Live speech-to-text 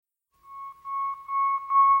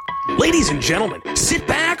Ladies and gentlemen, sit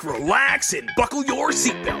back, relax, and buckle your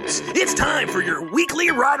seatbelts. It's time for your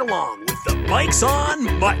weekly ride-along with the Mics on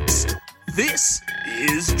Mics. This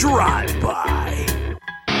is Drive-By.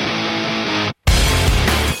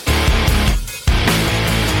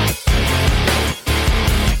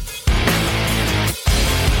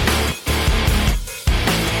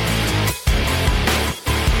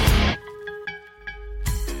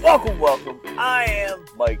 Welcome. I am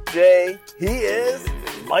Mike J. He is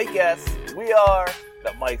Mike S. We are the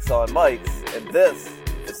Mics on Mics, and this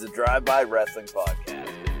is the Drive-By Wrestling Podcast.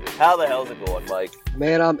 How the hell's it going, Mike?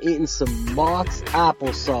 Man, I'm eating some Mott's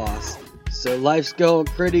applesauce, so life's going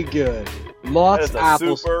pretty good. Mott's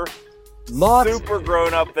super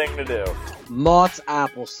grown-up thing to do. Mott's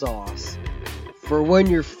applesauce. For when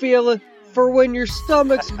your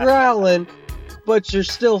stomach's growling, but you're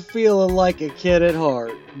still feeling like a kid at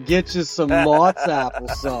heart. Get you some Mott's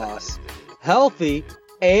applesauce. Healthy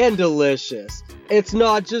and delicious. It's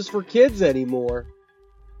not just for kids anymore.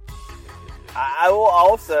 I will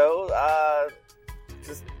also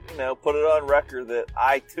just put it on record that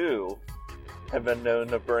I too have been known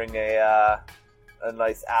to bring a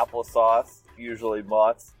nice applesauce, usually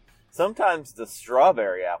Mott's, sometimes the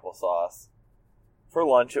strawberry applesauce for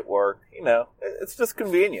lunch at work. It's just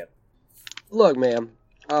convenient. Look, man,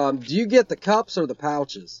 do you get the cups or the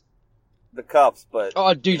pouches? The cups, but...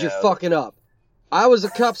 Oh, dude, you're fucking up. I was a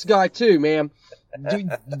cups guy too, man. Dude,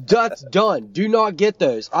 that's done. Do not get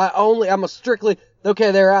those. I'm a strictly...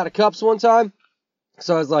 Okay, they were out of cups one time,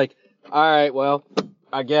 so I was like, alright, well,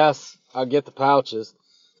 I guess I'll get the pouches.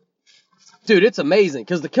 Dude, it's amazing,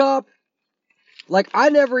 because the cup... Like, I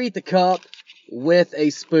never eat the cup with a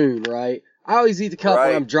spoon, right? I always eat the cup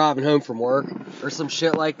when I'm driving home from work, or some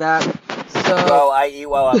shit like that. Well, I eat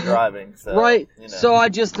while I'm driving, so... Right, so I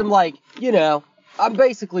just am like, I'm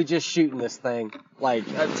basically just shooting this thing, like,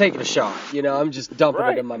 I'm taking a shot, I'm just dumping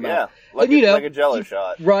it in my mouth. Yeah, like a Jello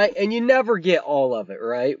shot. Right, and you never get all of it,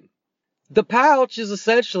 right? The pouch is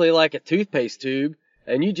essentially like a toothpaste tube,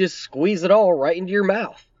 and you just squeeze it all right into your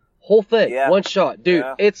mouth. Whole thing, one shot. Dude,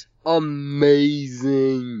 it's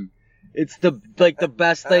amazing. It's the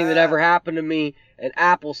best thing that ever happened to me, and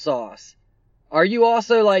applesauce. Are you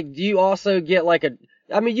also, do you also get,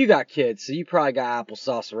 you got kids, so you probably got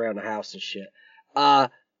applesauce around the house and shit.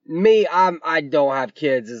 Me, I don't have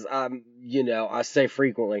kids, I say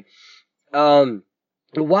frequently.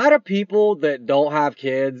 Why do people that don't have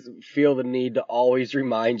kids feel the need to always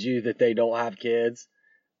remind you that they don't have kids?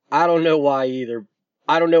 I don't know why either.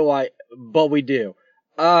 I don't know why, but we do.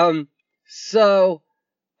 So,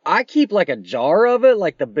 I keep, a jar of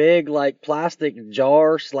it, the big, plastic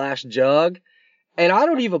jar/jug. And I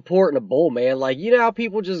don't even pour it in a bowl, man. You know how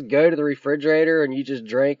people just go to the refrigerator and you just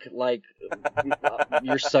drink,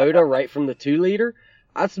 your soda right from the 2-liter?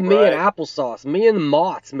 That's me and applesauce. Me and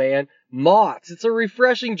Mott's, man. Mott's. It's a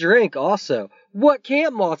refreshing drink, also. What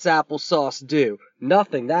can't Mott's applesauce do?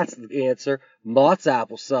 Nothing. That's the answer. Mott's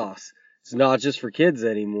applesauce. It's not just for kids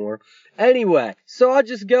anymore. Anyway, so I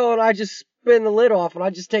just go and I just spin the lid off and I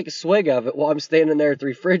just take a swig of it while I'm standing there at the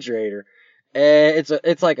refrigerator. And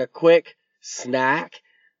it's like a quick snack.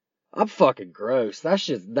 I'm fucking gross. That's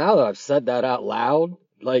just, now that I've said that out loud,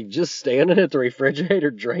 just standing at the refrigerator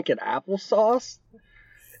drinking applesauce.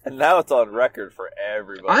 And now it's on record for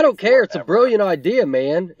everybody. I don't care. It's a brilliant idea,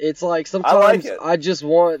 man. It's sometimes I just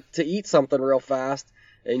want to eat something real fast,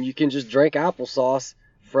 and you can just drink applesauce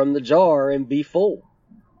from the jar and be full.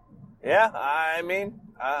 Yeah, I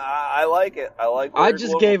like it. I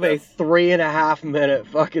just gave a 3.5 minute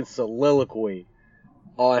fucking soliloquy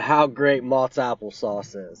on how great Mott's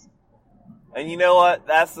applesauce is. And you know what?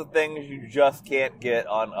 That's the things you just can't get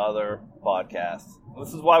on other podcasts.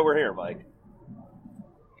 This is why we're here, Mike.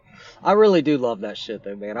 I really do love that shit,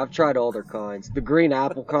 though, man. I've tried all their kinds. The green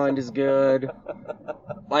apple kind is good.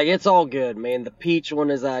 It's all good, man. The peach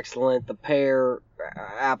one is excellent. The pear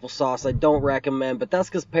applesauce I don't recommend, but that's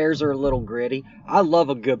because pears are a little gritty. I love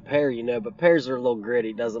a good pear, but pears are a little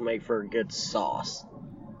gritty. Doesn't make for a good sauce.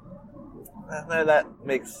 No, that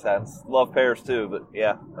makes sense. Love pears too, but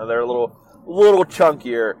yeah, they're a little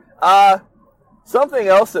chunkier. Something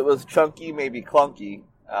else that was chunky, maybe clunky.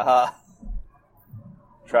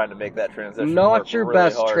 Trying to make that transition. Not your really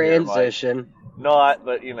best transition. Here, not,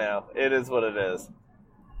 but it is what it is.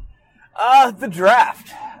 The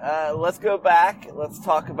draft. Let's go back. Let's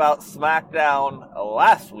talk about SmackDown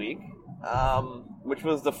last week, which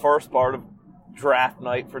was the first part of draft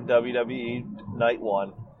night for WWE Night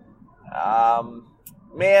 1.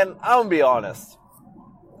 Man, I'm gonna be honest.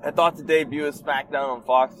 I thought the debut of SmackDown on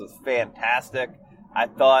Fox was fantastic. I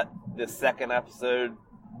thought the second episode,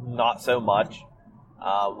 not so much.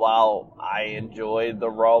 While I enjoyed the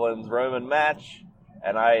Rollins-Roman match,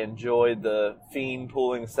 and I enjoyed the Fiend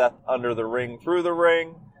pulling Seth under the ring through the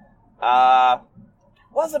ring,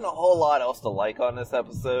 wasn't a whole lot else to like on this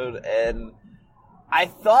episode, and I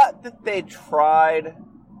thought that they tried...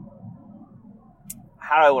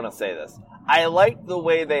 How do I want to say this? I liked the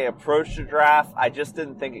way they approached the draft. I just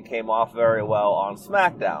didn't think it came off very well on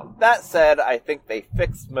SmackDown. That said, I think they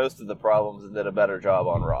fixed most of the problems and did a better job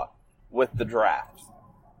on Raw with the draft.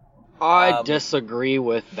 I disagree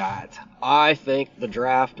with that. I think the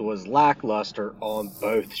draft was lackluster on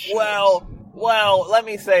both shows. Well, let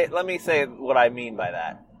me say what I mean by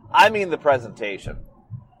that. I mean the presentation.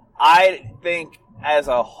 I think as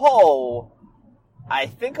a whole, I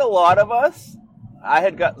think a lot of us, I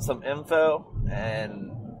had gotten some info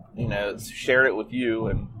and, shared it with you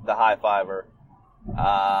and the High Fiver. And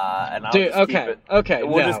I'll Dude, just okay,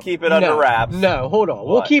 keep it under wraps. No, hold on. What?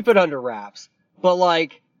 We'll keep it under wraps. But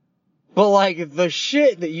the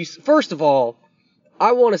shit that you... First of all,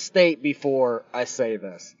 I want to state before I say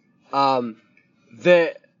this,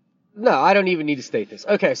 that... No, I don't even need to state this.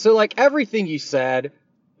 Okay, so, everything you said,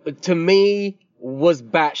 to me, was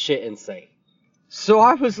batshit insane. So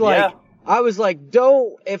I was like,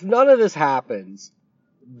 don't... If none of this happens,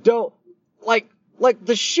 don't...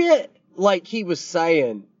 the shit, he was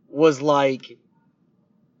saying was,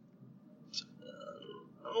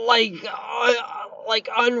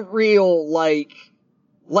 unreal, like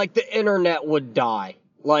the internet would die.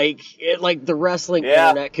 The wrestling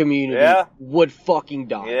internet community would fucking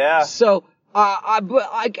die. Yeah. So, I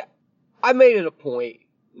made it a point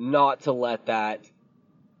not to let that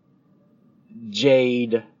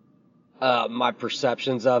jade, my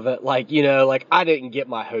perceptions of it. I didn't get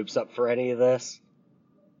my hopes up for any of this.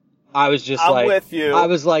 I was just I'm with you. I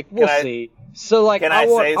was like, we'll see. So, can I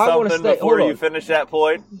say something before you finish that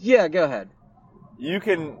point? Yeah, go ahead. You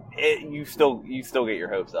still get your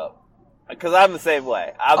hopes up. Because I'm the same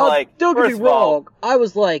way. Don't get me wrong. I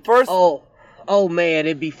was like, oh man,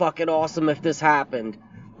 it'd be fucking awesome if this happened.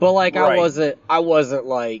 But right. I wasn't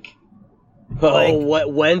like,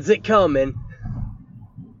 when's it coming?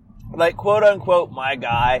 Quote unquote, my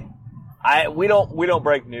guy. We don't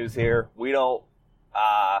break news here. We don't,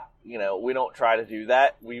 we don't try to do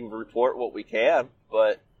that. We report what we can,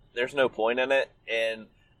 but there's no point in it. And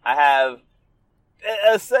I have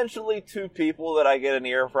essentially two people that I get an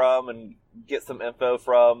ear from and get some info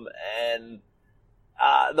from, and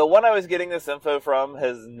the one I was getting this info from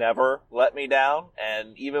has never let me down.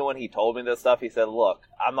 And even when he told me this stuff, he said, look,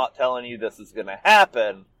 I'm not telling you this is going to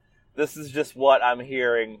happen. This is just what I'm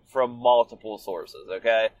hearing from multiple sources,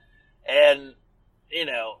 okay? And,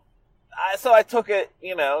 so I took it,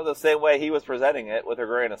 the same way he was presenting it, with a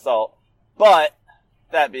grain of salt. But,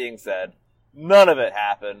 that being said, none of it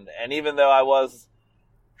happened. And even though I was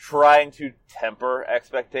trying to temper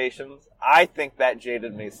expectations, I think that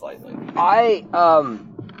jaded me slightly.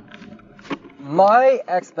 My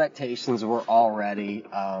expectations were already,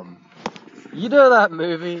 you know that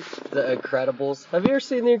movie, The Incredibles? Have you ever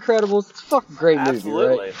seen The Incredibles? It's a fucking great movie,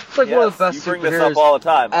 Absolutely. Right? It's one of the best superheroes. You bring this up all the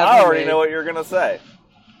time. I already know what you're going to say.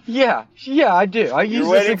 Yeah, I do. I use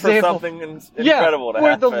You're this example. You're waiting for something incredible to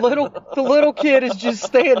happen. Where the little kid is just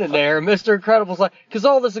standing there, and Mr. Incredible's like, because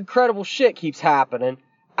all this incredible shit keeps happening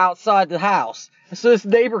outside the house. So this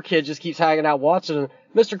neighbor kid just keeps hanging out watching, and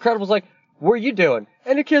Mr. Incredible's like, what are you doing?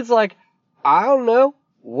 And the kid's like, I don't know,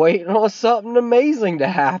 waiting on something amazing to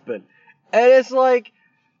happen. And it's like,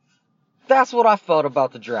 that's what I felt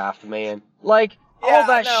about the draft, man. All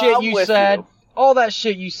that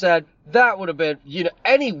shit you said, that would have been,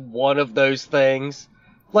 any one of those things.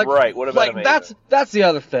 Right, would have been amazing. That's the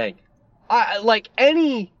other thing.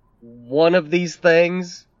 Any one of these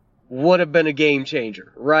things would have been a game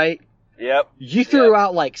changer, right? Yep. You threw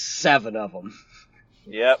out 7 of them.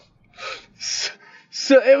 Yep.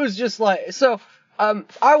 So it was just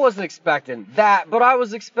I wasn't expecting that, but I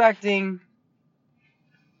was expecting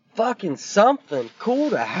fucking something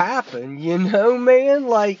cool to happen, man?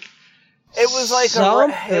 It was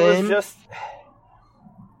it was just,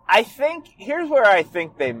 I think, here's where I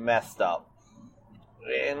think they messed up.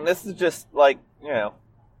 And this is just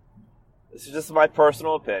this is just my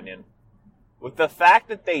personal opinion. With the fact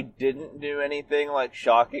that they didn't do anything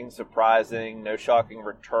shocking, surprising, no shocking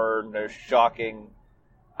return, no shocking,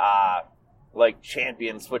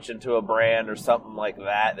 champion switch into a brand or something like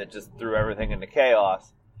that just threw everything into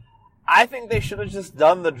chaos. I think they should have just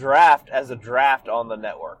done the draft as a draft on the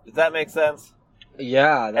network. Does that make sense?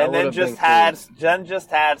 Yeah, that and then just had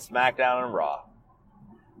SmackDown and Raw.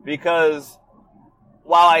 Because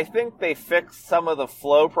while I think they fixed some of the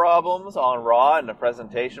flow problems on Raw and the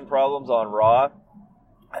presentation problems on Raw,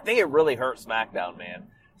 I think it really hurt SmackDown, man.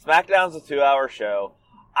 SmackDown's a 2-hour show.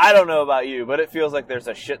 I don't know about you, but it feels like there's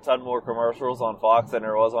a shit ton more commercials on Fox than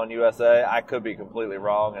there was on USA. I could be completely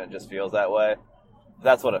wrong, and it just feels that way.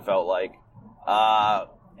 That's what it felt like.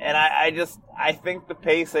 And I think the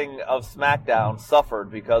pacing of SmackDown suffered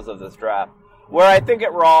because of this draft. Where I think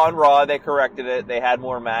at Raw, they corrected it. They had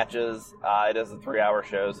more matches. It is a 3-hour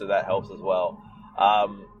show, so that helps as well.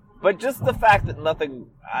 But just the fact that nothing,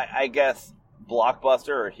 I guess,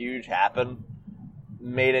 blockbuster or huge happened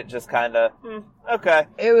made it just kind of, okay.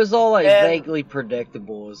 It was all, like, vaguely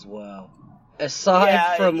predictable as well.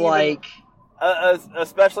 Aside from, like...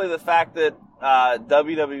 especially the fact that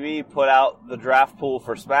WWE put out the draft pool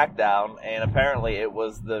for SmackDown, and apparently it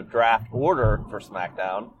was the draft order for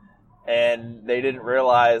SmackDown, and they didn't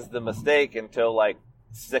realize the mistake until, like,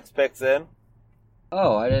 6 picks in.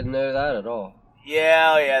 Oh, I didn't know that at all.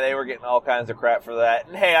 Yeah, they were getting all kinds of crap for that.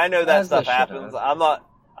 And hey, I know that stuff happens. I'm not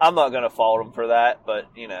going to fault them for that, but,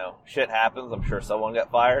 you know, shit happens. I'm sure someone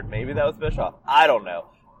got fired. Maybe that was Bischoff. I don't know.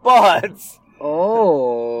 But...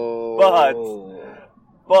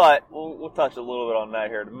 But we'll touch a little bit on that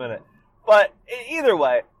here in a minute. But either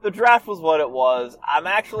way, the draft was what it was. I'm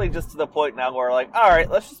actually just to the point now where, like, all right,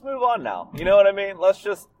 let's just move on now. You know what I mean? Let's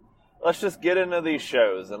just get into these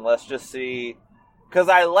shows and let's just see... Because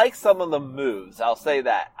I like some of the moves, I'll say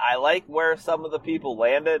that. I like where some of the people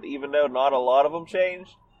landed, even though not a lot of them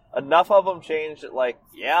changed. Enough of them changed that, like,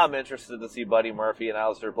 yeah, I'm interested to see Buddy Murphy and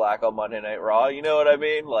Aleister Black on Monday Night Raw. You know what I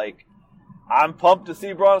mean? Like, I'm pumped to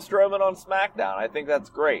see Braun Strowman on SmackDown. I think that's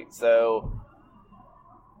great. So,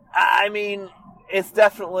 I mean, it'll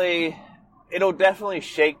definitely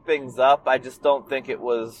shake things up. I just don't think it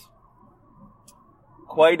was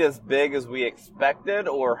quite as big as we expected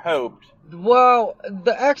or hoped. Well,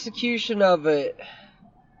 the execution of it,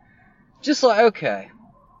 just like, okay.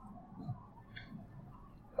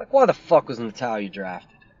 Like, why the fuck was Natalya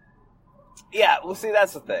drafted? Yeah, well, see,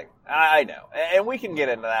 that's the thing. I know. And we can get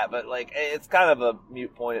into that, but, like, it's kind of a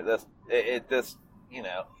moot point at this, you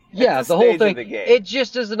know. Yeah, the whole thing, it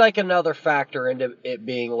just is like another factor into it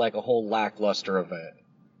being like a whole lackluster event.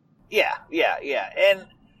 Yeah.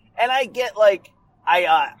 And I get, like,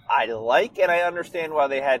 I like and I understand why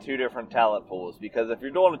they had 2 different talent pools, because if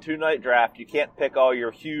you're doing a 2-night draft, you can't pick all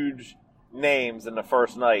your huge names in the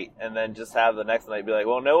first night and then just have the next night be like,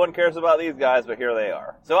 well, no one cares about these guys, but here they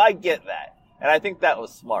are. So I get that, and I think that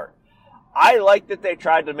was smart. I like that they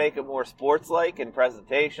tried to make it more sports-like in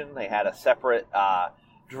presentation. They had a separate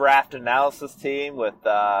draft analysis team with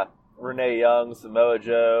Renee Young, Samoa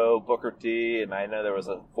Joe, Booker T, and I know there was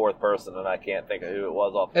a 4th person, and I can't think of who it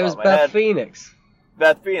was off the top of my head. It was Beth Phoenix.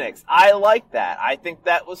 Beth Phoenix. I like that. I think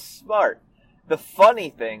that was smart. The funny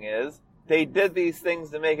thing is, they did these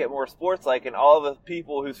things to make it more sports-like, and all the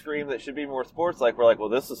people who screamed that it should be more sports-like were like, well,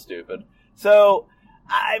 this is stupid. So,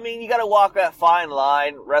 I mean, you gotta walk that fine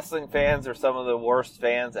line. Wrestling fans are some of the worst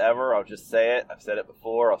fans ever. I'll just say it. I've said it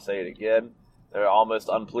before. I'll say it again. They're almost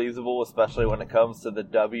unpleasable, especially when it comes to the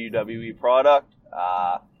WWE product.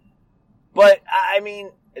 But, I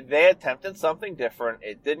mean, they attempted something different.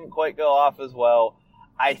 It didn't quite go off as well.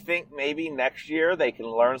 I think maybe next year they can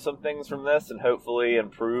learn some things from this and hopefully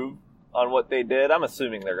improve on what they did. I'm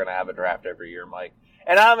assuming they're going to have a draft every year, Mike.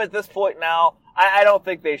 And I'm at this point now, I don't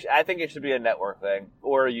think they should. I think it should be a network thing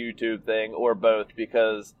or a YouTube thing or both,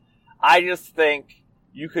 because I just think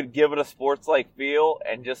you could give it a sports-like feel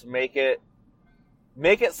and just make it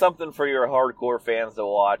something for your hardcore fans to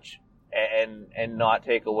watch and not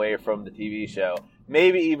take away from the TV show.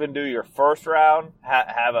 Maybe even do your first round,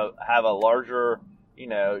 have a larger, you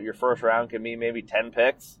know, your first round can be maybe 10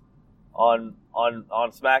 picks on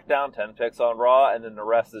SmackDown, 10 picks on Raw, and then the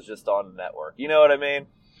rest is just on the network. You know what I mean?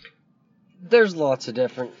 There's lots of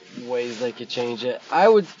different ways they could change it.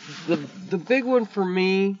 The big one for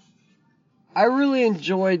me, I really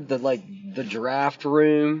enjoyed the draft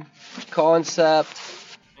room concept.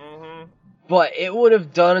 Mm-hmm. But it would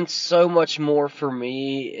have done so much more for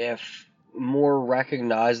me if more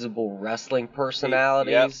recognizable wrestling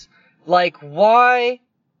personalities. Yep. Like, why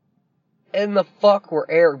in the fuck were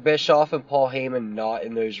Eric Bischoff and Paul Heyman not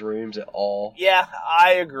in those rooms at all? Yeah,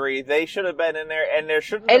 I agree. They should have been in there, and there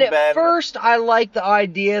shouldn't have been... And at first, I liked the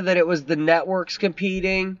idea that it was the networks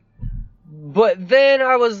competing, but then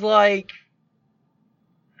I was like,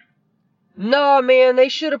 nah, man, they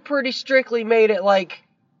should have pretty strictly made it like,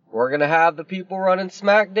 we're going to have the people running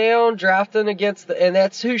SmackDown drafting against and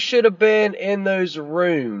that's who should have been in those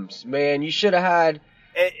rooms, man. You should have had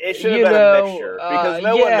It should have been a mixture, because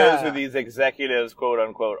no one knows who these executives, quote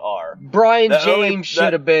unquote, are. Brian James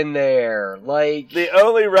should have been there. Like, the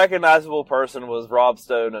only recognizable person was Rob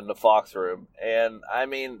Stone in the Fox room, and I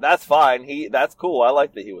mean that's fine. That's cool. I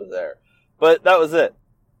like that he was there, but that was it.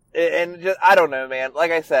 And just, I don't know, man.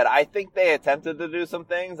 Like I said, I think they attempted to do some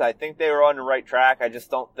things. I think they were on the right track. I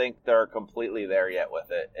just don't think they're completely there yet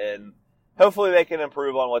with it, and hopefully they can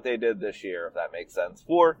improve on what they did this year, if that makes sense,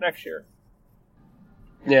 for next year.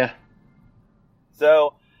 Yeah.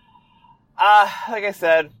 So, like I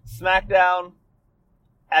said, SmackDown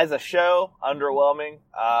as a show, underwhelming.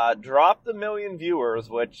 Dropped 1 million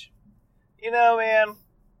viewers, which, man,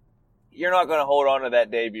 you're not going to hold on to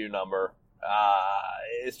that debut number.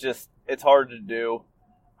 It's hard to do.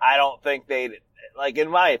 I don't think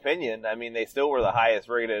in my opinion, I mean, they still were the highest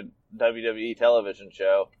rated WWE television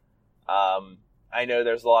show. I know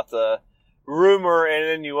there's lots of rumor and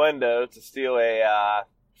innuendo, to steal a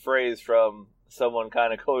phrase from someone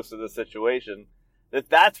kind of close to the situation,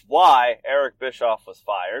 that's why Eric Bischoff was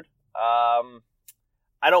fired. I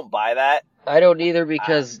don't buy that. I don't either,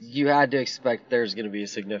 because you had to expect there's going to be a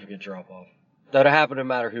significant drop-off. That would happen no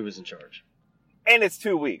matter who was in charge. And it's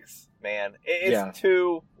 2 weeks, man. It's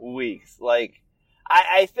 2 weeks. Like,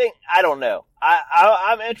 I think, I don't know.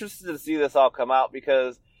 I'm interested to see this all come out,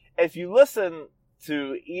 because if you listen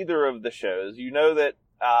to either of the shows, you know that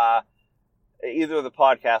either of the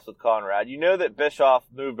podcasts with Conrad, you know that Bischoff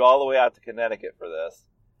moved all the way out to Connecticut for this.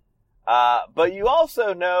 But you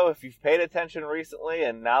also know, if you've paid attention recently,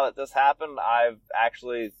 and now that this happened, I've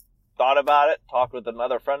actually thought about it, talked with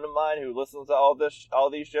another friend of mine who listens to all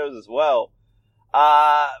these shows as well.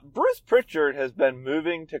 Bruce Pritchard has been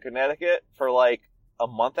moving to Connecticut for like a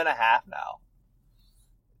month and a half now.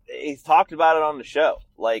 He's talked about it on the show.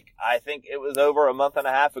 Like, I think it was over a month and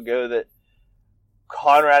a half ago that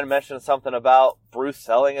Conrad mentioned something about Bruce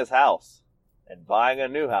selling his house and buying a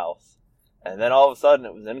new house. And then all of a sudden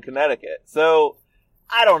it was in Connecticut. So,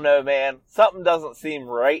 I don't know, man. Something doesn't seem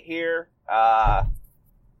right here. I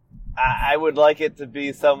would like it to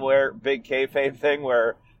be somewhere big kayfabe thing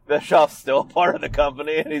where Bischoff's still part of the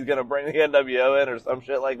company and he's going to bring the NWO in or some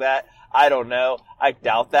shit like that. I don't know. I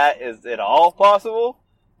doubt that is at all possible.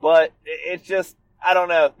 But it's just, I don't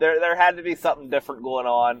know. There had to be something different going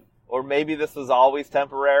on. Or maybe this was always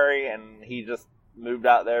temporary and he just moved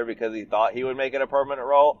out there because he thought he would make it a permanent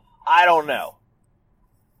role. I don't know.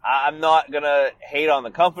 I'm not going to hate on the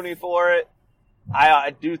company for it.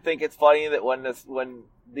 I do think it's funny that when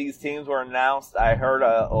these teams were announced, I heard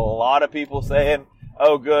a lot of people saying,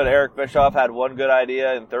 oh, good, Eric Bischoff had one good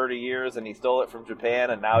idea in 30 years and he stole it from Japan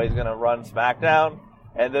and now he's going to run SmackDown.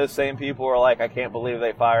 And those same people were like, I can't believe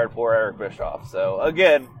they fired poor Eric Bischoff. So,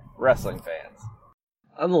 again, wrestling fans.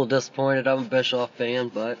 I'm a little disappointed. I'm a Bischoff fan,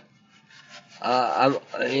 but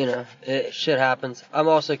shit happens. I'm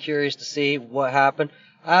also curious to see what happened.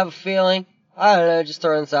 I have a feeling, I don't know, just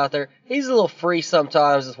throwing this out there, he's a little free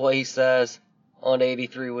sometimes is what he says on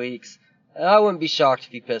 83 weeks. And I wouldn't be shocked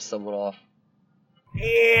if he pissed someone off.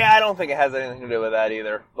 Yeah, I don't think it has anything to do with that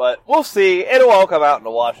either. But we'll see. It'll all come out in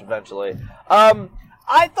the wash eventually.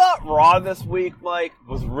 I thought Raw this week, Mike,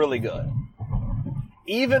 was really good.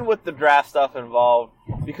 Even with the draft stuff involved,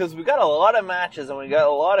 because we got a lot of matches and we got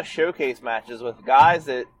a lot of showcase matches with guys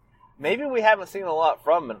that maybe we haven't seen a lot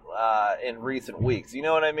from in recent weeks. You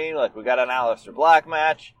know what I mean? Like, we got an Aleister Black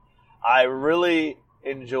match. I really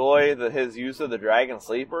enjoy his use of the Dragon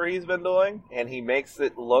Sleeper he's been doing, and he makes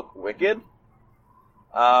it look wicked.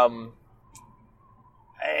 And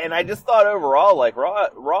I just thought overall, like,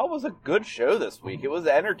 Raw was a good show this week. It was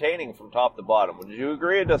entertaining from top to bottom. Would you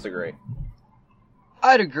agree or disagree?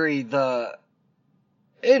 I'd agree. The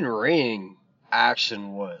in-ring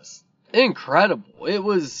action was incredible. It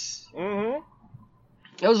was... Mm-hmm.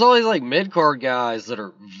 It was always like mid-card guys that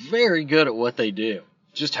are very good at what they do.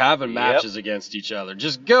 Just having matches against each other.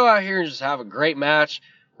 Just go out here and just have a great match.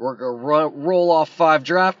 We're going to roll off 5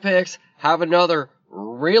 draft picks. Have another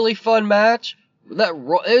really fun match. It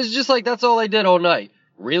was just like that's all they did all night.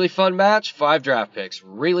 Really fun match, 5 draft picks.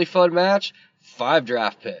 Really fun match, 5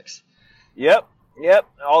 draft picks. Yep.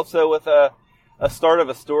 Also with a start of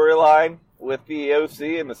a storyline with the OC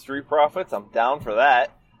and the Street Profits. I'm down for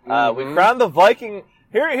that. We crowned the Viking.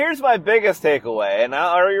 Here's my biggest takeaway. And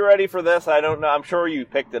are you ready for this? I don't know. I'm sure you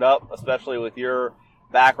picked it up, especially with your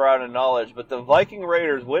background and knowledge. But the Viking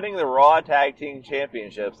Raiders winning the Raw Tag Team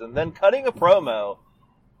Championships and then cutting a promo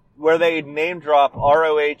where they name drop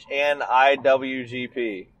ROH and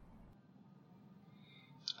IWGP.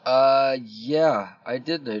 Yeah, I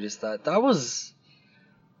did notice that. That was...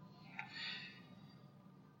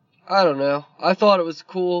 I don't know. I thought it was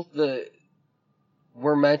cool that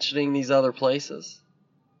we're mentioning these other places.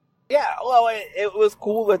 Yeah, well, it was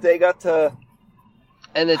cool that they got to...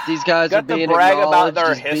 And that these guys are being brag acknowledged. about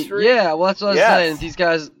their history. Yeah, well, that's what I was Yes. saying. These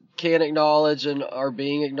guys can acknowledge and are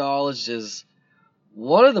being acknowledged as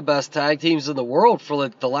one of the best tag teams in the world for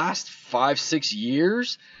like the last 5-6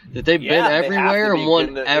 years. That they've been everywhere and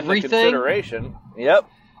won everything. Consideration. Yep.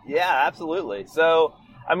 Yeah, absolutely. So,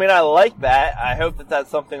 I mean, I like that. I hope that that's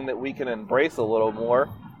something that we can embrace a little more.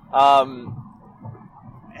 I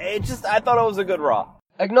thought it was a good Raw.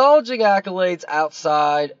 Acknowledging accolades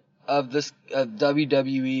outside of this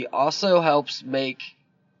WWE also helps make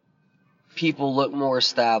people look more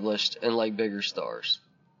established and like bigger stars.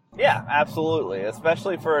 Yeah, absolutely.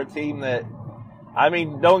 Especially for a team that, I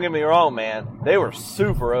mean, don't get me wrong, man. They were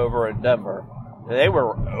super over in Denver. They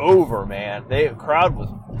were over, man. The crowd was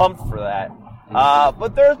pumped for that.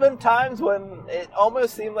 But there's been times when it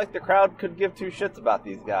almost seemed like the crowd could give two shits about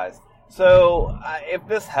these guys. So if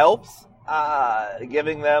this helps,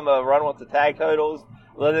 giving them a run with the tag titles,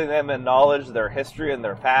 letting them acknowledge their history and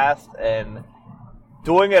their past, and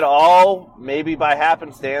doing it all maybe by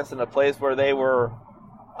happenstance in a place where they were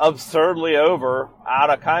absurdly over out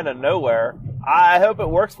of kind of nowhere, I hope it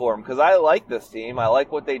works for them, because I like this team. I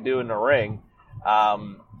like what they do in the ring. I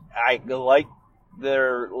like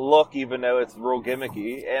their look, even though it's real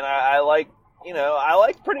gimmicky, and I like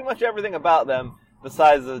pretty much everything about them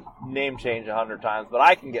besides the name change 100 times, but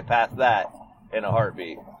I can get past that in a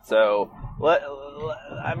heartbeat. So,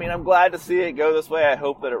 I mean, I'm glad to see it go this way. I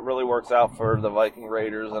hope that it really works out for the Viking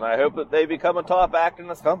Raiders, and I hope that they become a top act in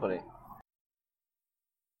this company.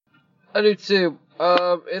 I do too.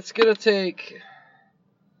 It's gonna take...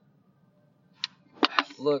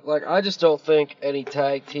 Look, like, I just don't think any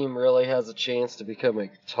tag team really has a chance to become a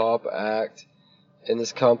top act in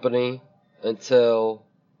this company until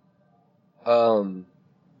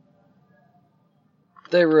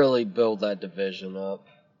they really build that division up.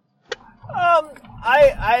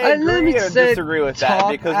 I agree or disagree with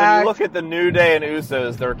that, because when you look at the New Day and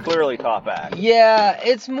Usos, they're clearly top act. Yeah,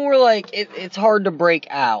 it's more like it's hard to break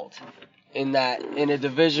out in a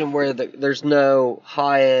division where there's no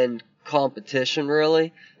high-end competition,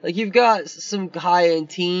 really. Like, you've got some high-end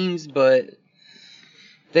teams, but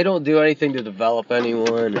they don't do anything to develop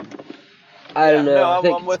anyone. I don't know.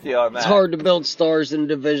 No, I'm with you on that. It's hard to build stars in a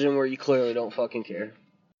division where you clearly don't fucking care.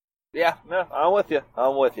 Yeah, no, I'm with you.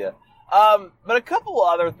 But a couple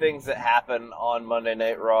other things that happened on Monday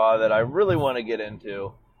Night Raw that I really want to get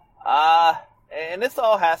into. And this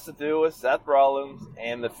all has to do with Seth Rollins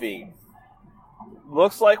and The Fiend.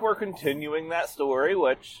 Looks like we're continuing that story,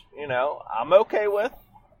 which, I'm okay with.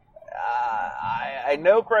 I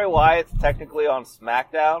know Bray Wyatt's technically on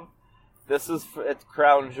SmackDown. This is its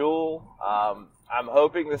crown jewel. I'm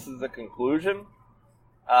hoping this is the conclusion.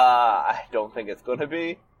 I don't think it's going to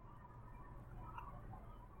be.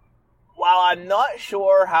 While I'm not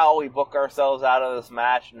sure how we book ourselves out of this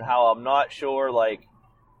match, and how I'm not sure,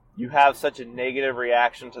 you have such a negative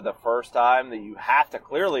reaction to the first time that you have to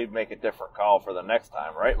clearly make a different call for the next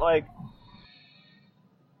time, right, Mike?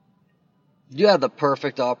 You had the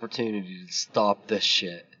perfect opportunity to stop this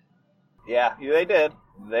shit. Yeah, they did.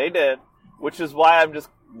 They did. Which is why I'm just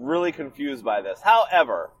really confused by this.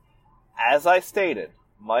 However, as I stated,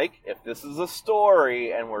 Mike, if this is a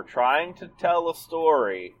story and we're trying to tell a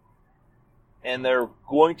story, and they're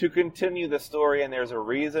going to continue the story, and there's a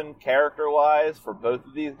reason, character-wise, for both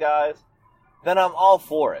of these guys, then I'm all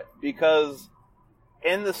for it. Because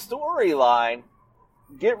in the storyline,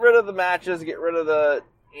 get rid of the matches, get rid of the,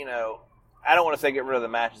 I don't want to say get rid of the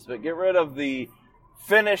matches, but get rid of the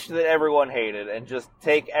finish that everyone hated, and just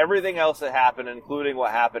take everything else that happened, including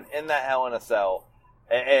what happened in that Hell in a Cell,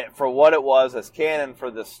 and for what it was as canon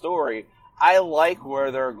for this story. I like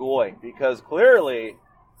where they're going, because clearly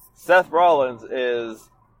Seth Rollins is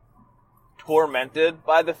tormented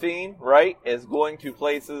by The Fiend, right? Is going to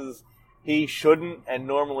places he shouldn't and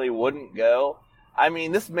normally wouldn't go. I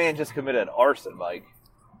mean, this man just committed arson, Mike.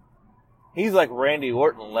 He's like Randy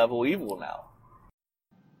Orton level evil now.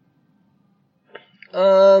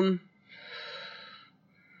 I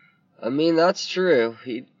mean, that's true.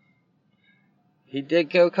 He did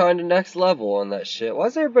go kind of next level on that shit. Why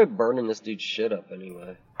is everybody burning this dude's shit up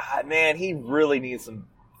anyway? Man, he really needs some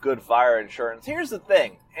good fire insurance. Here's the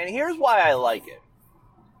thing, and here's why I like it.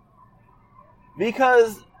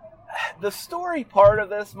 Because the story part of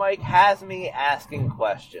this, Mike, has me asking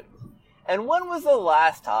questions. And when was the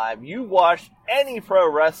last time you watched any pro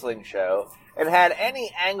wrestling show and had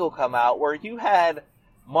any angle come out where you had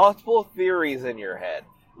multiple theories in your head?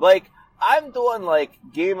 Like, I'm doing like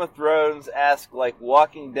Game of Thrones-esque, like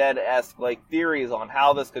Walking Dead-esque, like theories on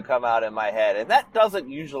how this could come out in my head, and that doesn't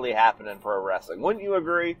usually happen in pro wrestling. Wouldn't you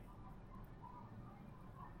agree?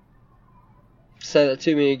 Say that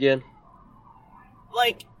to me again.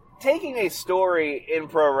 Like, taking a story in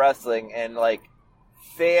pro wrestling and, like,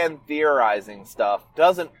 fan theorizing stuff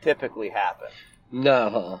doesn't typically happen.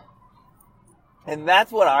 No. And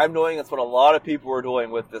that's what I'm doing. That's what a lot of people are doing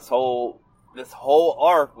with this whole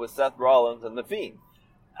arc with Seth Rollins and The Fiend.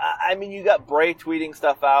 I mean, you got Bray tweeting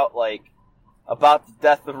stuff out, like, about the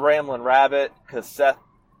death of Ramblin' Rabbit, because Seth,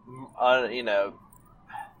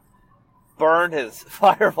 burned his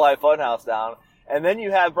Firefly Funhouse down. And then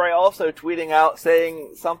you have Bray also tweeting out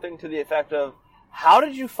saying something to the effect of, "How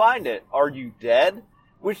did you find it? Are you dead?"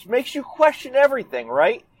 Which makes you question everything,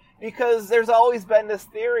 right? Because there's always been this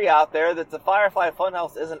theory out there that the Firefly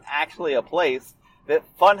Funhouse isn't actually a place, that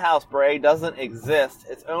Funhouse Bray doesn't exist,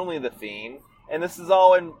 it's only The Fiend, and this is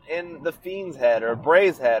all in The Fiend's head, or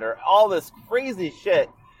Bray's head, or all this crazy shit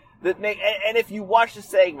that and if you watch the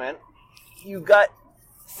segment, you got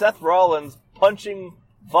Seth Rollins punching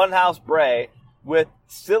Funhouse Bray with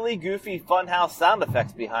silly, goofy Funhouse sound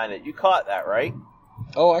effects behind it. You caught that, right?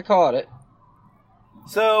 Oh, I caught it.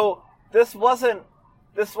 So, this wasn't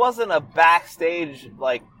a backstage,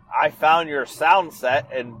 like, I found your sound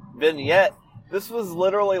set and vignette. This was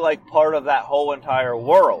literally, like, part of that whole entire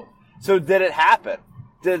world. So, did it happen?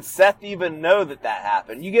 Did Seth even know that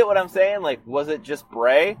happened? You get what I'm saying? Like, was it just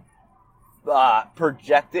Bray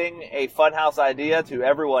projecting a Funhouse idea to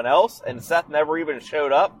everyone else, and Seth never even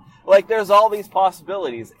showed up? Like, there's all these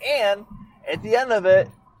possibilities. And, at the end of it,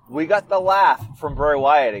 we got the laugh from Bray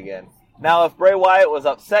Wyatt again. Now, if Bray Wyatt was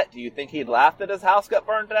upset, do you think he'd laugh that his house got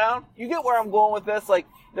burned down? You get where I'm going with this? Like,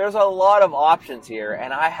 there's a lot of options here,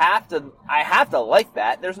 and I have to like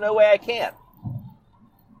that. There's no way I can't.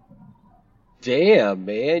 Damn,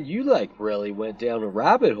 man, you like really went down a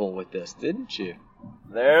rabbit hole with this, didn't you?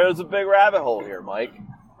 There's a big rabbit hole here, Mike.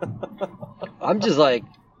 I'm just like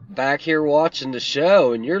back here watching the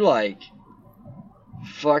show, and you're like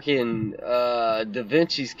fucking Da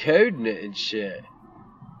Vinci's coding it and shit.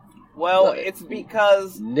 Well, like, it's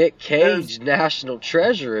because Nick Cage, National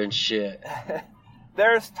Treasure and shit.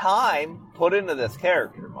 There's time put into this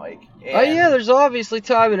character, Mike. Oh yeah, there's obviously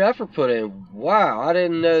time and effort put in. Wow, I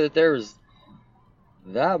didn't know that there was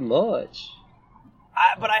that much.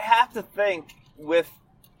 But I have to think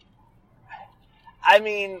I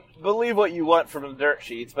mean, believe what you want from the dirt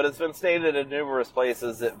sheets, but it's been stated in numerous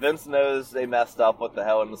places that Vince knows they messed up with the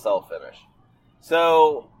Hell in the Cell finish.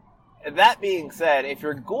 So, that being said, if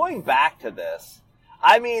you're going back to this,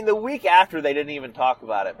 I mean, the week after they didn't even talk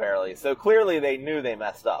about it barely, so clearly they knew they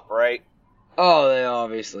messed up, right? Oh, they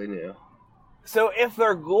obviously knew. So if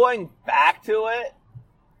they're going back to it,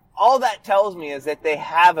 all that tells me is that they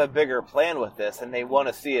have a bigger plan with this and they want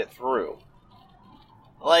to see it through.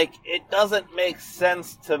 Like, it doesn't make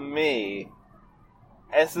sense to me.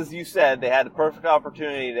 As you said, they had the perfect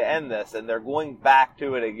opportunity to end this and they're going back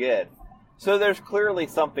to it again. So there's clearly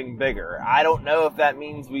something bigger. I don't know if that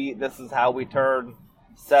means this is how we turn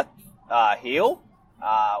Seth heel,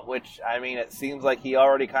 which, I mean, it seems like he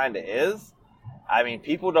already kind of is. I mean,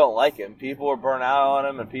 people don't like him. People are burnt out on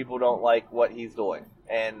him, and people don't like what he's doing.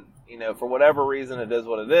 And, for whatever reason, it is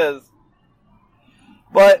what it is.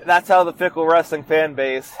 But that's how the fickle wrestling fan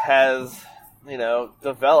base has,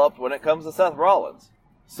 developed when it comes to Seth Rollins.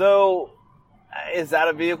 So, is that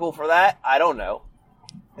a vehicle for that? I don't know.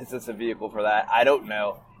 Is this a vehicle for that? I don't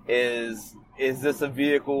know. Is this a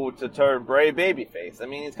vehicle to turn Bray babyface? I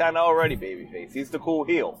mean, he's kind of already babyface. He's the cool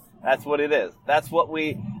heel. That's what it is. That's what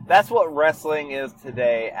wrestling is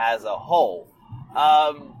today as a whole.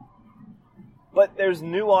 But there's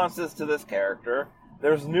nuances to this character.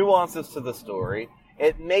 There's nuances to the story.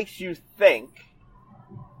 It makes you think.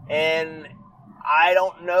 And I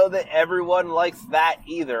don't know that everyone likes that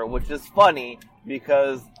either, which is funny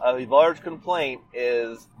because a large complaint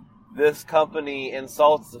is this company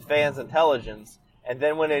insults the fans' intelligence, and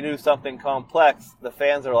then when they do something complex, the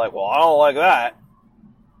fans are like, well, I don't like that.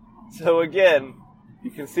 So again, you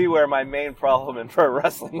can see where my main problem in pro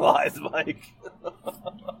wrestling lies, Mike.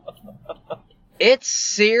 It's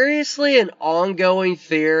seriously an ongoing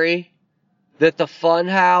theory that the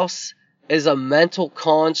Funhouse is a mental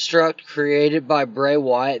construct created by Bray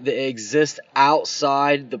Wyatt that exists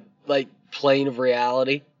outside the plane of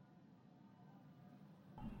reality.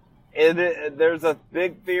 There's a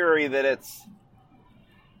big theory that it's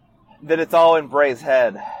all in Bray's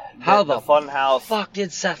head. How the Funhouse fuck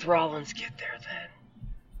did Seth Rollins get there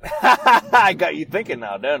then? I got you thinking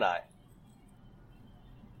now, don't I?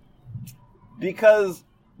 Because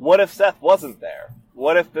what if Seth wasn't there?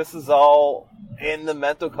 What if this is all in the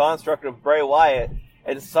mental construct of Bray Wyatt,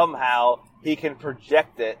 and somehow he can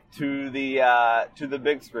project it to the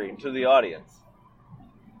big screen, to the audience?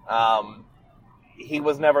 He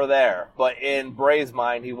was never there, but in Bray's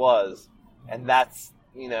mind he was, and that's,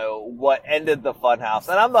 what ended the Funhouse.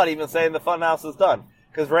 And I'm not even saying the Funhouse is done,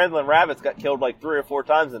 because Randall Rabbits got killed like 3 or 4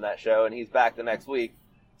 times in that show, and he's back the next week.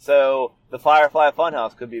 So the Firefly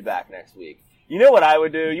Funhouse could be back next week. You know what I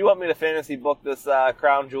would do? You want me to fantasy book this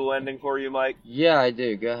Crown Jewel ending for you, Mike? Yeah, I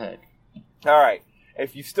do. Go ahead. All right.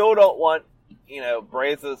 If you still don't want,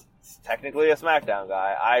 Bray's is technically a SmackDown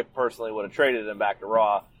guy. I personally would have traded him back to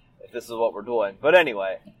Raw if this is what we're doing. But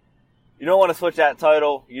anyway, you don't want to switch that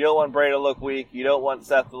title. You don't want Bray to look weak. You don't want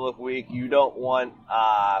Seth to look weak. You don't want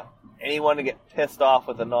anyone to get pissed off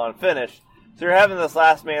with a non-finish. So you're having this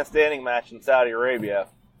last man standing match in Saudi Arabia.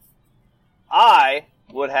 I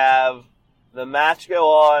would have the match go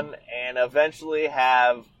on and eventually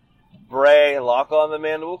have Bray lock on the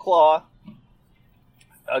mandible claw.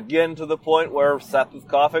 Again, to the point where Seth is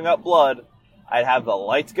coughing up blood. I'd have the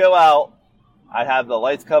lights go out. I'd have the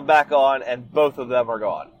lights come back on, and both of them are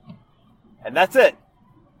gone. And that's it.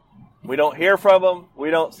 We don't hear from them. We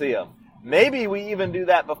don't see them. Maybe we even do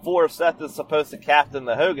that before Seth is supposed to captain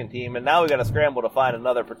the Hogan team, and now we got to scramble to find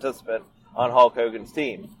another participant on Hulk Hogan's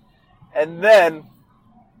team. And then,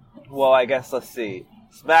 well, I guess let's see.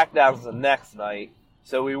 SmackDown's the next night,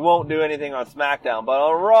 so we won't do anything on SmackDown. But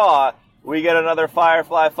on Raw, we get another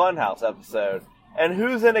Firefly Funhouse episode. And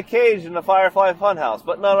who's in a cage in the Firefly Funhouse?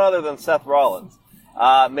 But none other than Seth Rollins.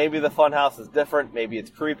 Maybe the Funhouse is different. Maybe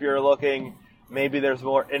it's creepier looking. Maybe there's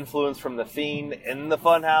more influence from the Fiend in the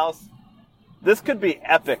Funhouse. This could be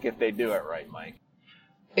epic if they do it right, Mike.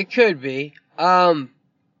 It could be. The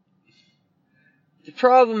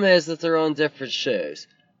problem is that they're on different shows.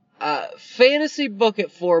 Fantasy book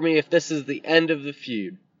it for me if this is the end of the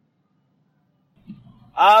feud.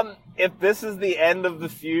 If this is the end of the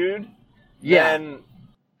feud, yeah, then...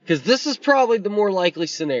 Because this is probably the more likely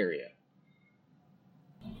scenario.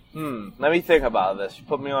 Let me think about this. You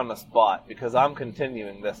put me on the spot, because I'm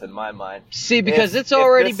continuing this in my mind. See, because it's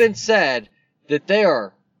already been said that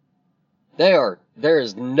there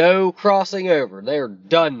is no crossing over. They are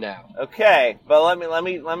done now. Okay, but let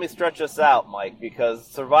me stretch this out, Mike, because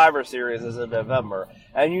Survivor Series is in November,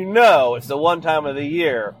 and it's the one time of the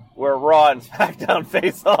year where Raw and SmackDown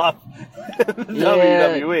face off in the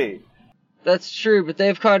WWE. That's true, but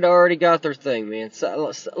they've kind of already got their thing, man.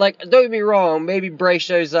 So, like, don't get me wrong, maybe Bray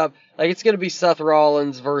shows up. Like, it's going to be Seth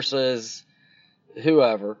Rollins versus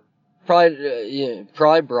whoever. Probably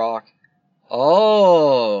Brock.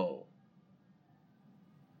 Oh.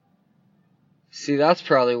 See, that's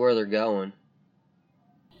probably where they're going.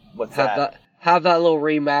 What's that? Have that little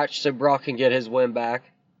rematch so Brock can get his win back.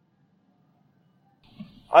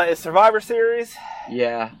 Is Survivor Series?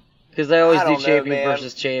 Yeah, because they always do champion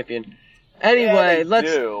versus champion. Anyway,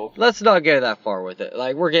 let's not go that far with it.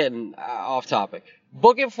 Like, we're getting off topic.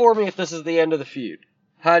 Book it for me if this is the end of the feud.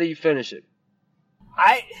 How do you finish it?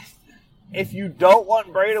 If you don't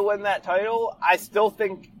want Bray to win that title, I still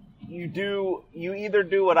think you either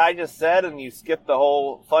do what I just said and you skip the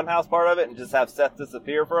whole Funhouse part of it and just have Seth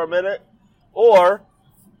disappear for a minute, or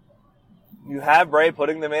you have Bray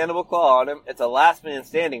putting the mandible claw on him. It's a last man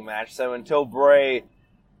standing match, so until Bray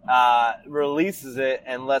releases it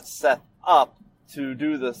and lets Seth up to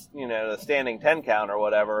do this, the standing 10 count or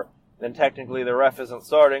whatever, then technically the ref isn't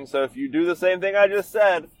starting. So if you do the same thing I just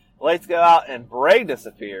said, lights go out and Bray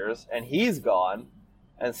disappears and he's gone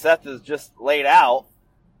and Seth is just laid out,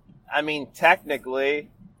 I mean,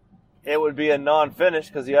 technically it would be a non-finish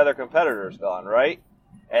because the other competitor's gone, right?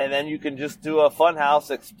 And then you can just do a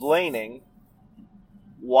Funhouse explaining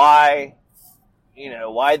why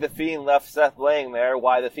the Fiend left Seth laying there,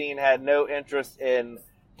 why the Fiend had no interest in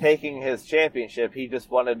taking his championship. He just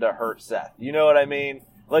wanted to hurt Seth. You know what I mean?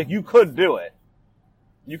 Like, you could do it.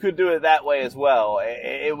 You could do it that way as well.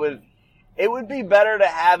 It would be better to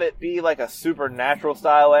have it be like a supernatural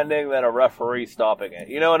style ending than a referee stopping it.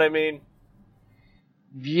 You know what I mean?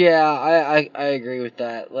 Yeah, I agree with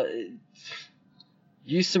that.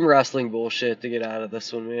 Use some wrestling bullshit to get out of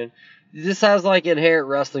this one, man. This has like inherent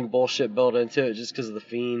wrestling bullshit built into it just because of the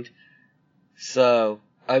Fiend. So,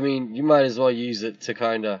 I mean, you might as well use it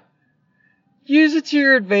to use it to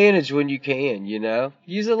your advantage when you can,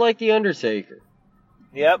 Use it like The Undertaker.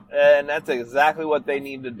 Yep, and that's exactly what they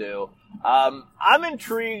need to do. I'm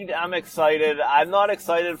intrigued. I'm excited. I'm not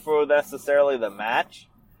excited for necessarily the match,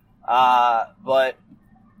 but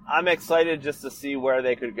I'm excited just to see where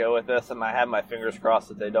they could go with this, and I have my fingers crossed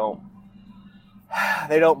that they don't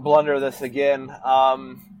blunder this again.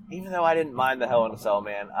 even though I didn't mind the Hell in a Cell,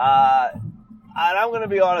 man. And I'm going to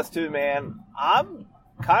be honest, too, man. I'm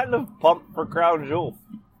kind of pumped for Crown Jewel.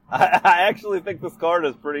 I actually think this card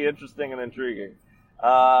is pretty interesting and intriguing.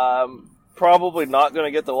 Probably not going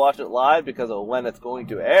to get to watch it live because of when it's going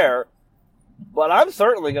to air, but I'm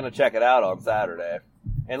certainly going to check it out on Saturday,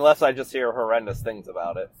 unless I just hear horrendous things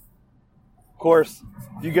about it. Of course,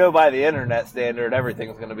 if you go by the internet standard,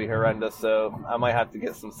 everything's going to be horrendous, so I might have to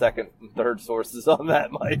get some second and third sources on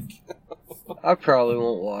that, Mike. I probably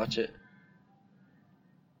won't watch it.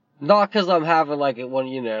 Not because I'm having like one,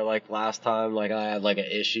 like last time, like I had like an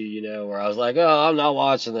issue, where I was like, oh, I'm not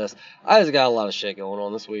watching this. I just got a lot of shit going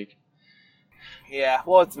on this week. Yeah,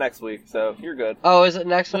 well, it's next week, so you're good. Oh, is it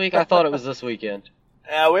next week? I thought it was this weekend.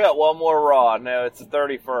 Yeah, we got one more Raw. No, it's the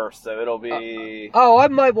 31st, so it'll be... I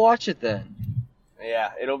might watch it then.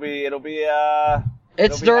 Yeah, it'll be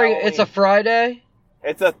it's a Friday?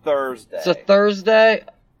 It's a Thursday. It's a Thursday?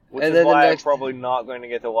 Which is why I'm probably not going to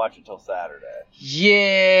get to watch it till Saturday.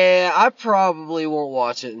 Yeah, I probably won't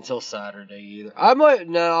watch it until Saturday either.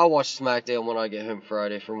 I'll watch SmackDown when I get home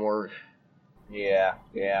Friday from work. Yeah.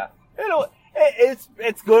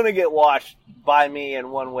 It's going to get watched by me in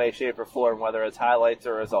one way, shape, or form, whether it's highlights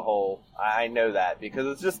or as a whole. I know that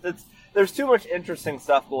because there's too much interesting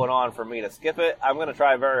stuff going on for me to skip it. I'm going to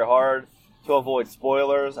try very hard to avoid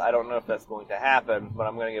spoilers. I don't know if that's going to happen, but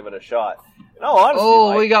I'm going to give it a shot. No,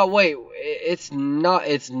 honestly,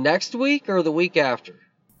 it's next week or the week after?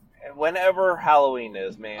 Whenever Halloween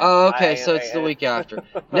is, man. Oh, okay, so it's the week after.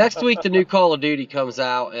 Next week, the new Call of Duty comes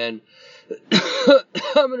out, and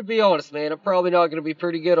I'm going to be honest, man, I'm probably not going to be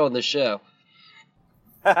pretty good on this show.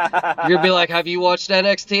 You're going to be like, have you watched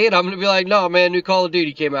NXT? And I'm going to be like, no, man, new Call of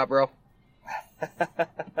Duty came out, bro.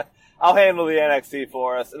 I'll handle the NXT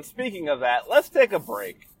for us. And speaking of that, let's take a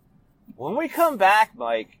break. When we come back,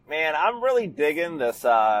 Mike, man, I'm really digging this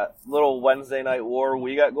little Wednesday Night War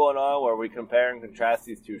we got going on where we compare and contrast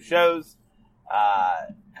these two shows,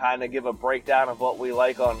 kind of give a breakdown of what we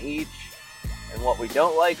like on each and what we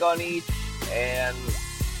don't like on each. And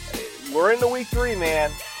we're into week 3,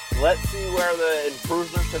 man. Let's see where the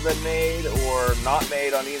improvements have been made or not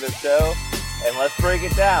made on either show. And let's break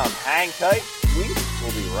it down. Hang tight. We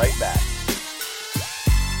will be right back.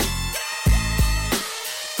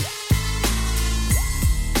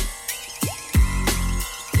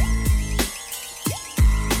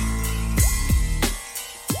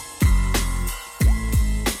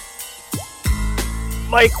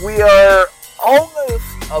 Mike, we are almost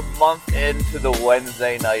a month into the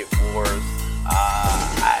Wednesday Night Wars.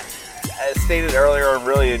 As stated earlier, I'm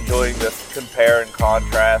really enjoying this compare and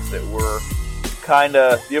contrast that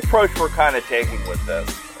the approach we're kind of taking with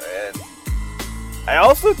this. And I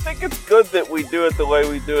also think it's good that we do it the way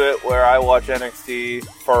we do it, where I watch NXT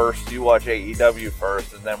first, you watch AEW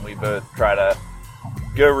first, and then we both try to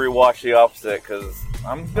go rewatch the opposite, because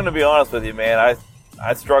I'm going to be honest with you, man,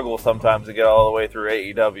 I struggle sometimes to get all the way through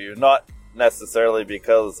AEW. Not necessarily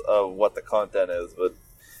because of what the content is, but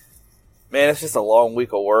man, it's just a long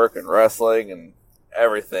week of work and wrestling and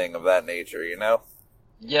everything of that nature,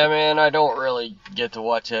 Yeah, man, I don't really get to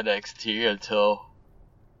watch NXT until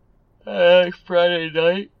Friday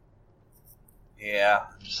night. Yeah.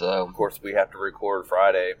 So, of course, we have to record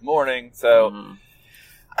Friday morning, so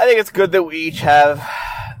I think it's good that we each have...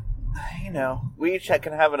 we each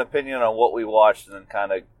can have an opinion on what we watched and then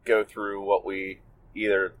kind of go through what we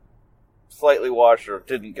either slightly watched or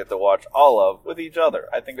didn't get to watch all of with each other.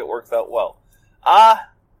 I think it works out well.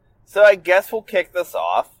 So I guess we'll kick this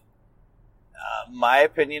off. My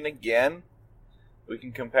opinion again, we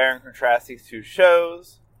can compare and contrast these two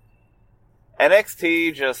shows.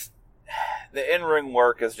 NXT the in-ring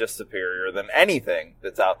work is just superior than anything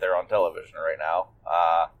that's out there on television right now.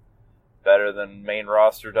 Better than main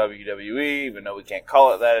roster WWE, even though we can't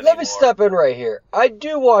call it that anymore. Let me step in right here. I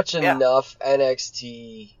do watch enough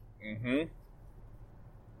NXT. Mm-hmm.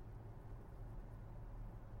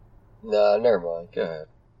 No, never mind. Go ahead.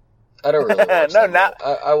 I don't really watch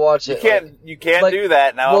I watch it. You can't do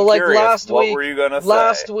that. Now I'm curious. What were you going to say?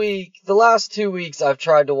 The last 2 weeks, I've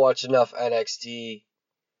tried to watch enough NXT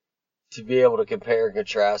to be able to compare and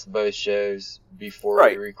contrast both shows before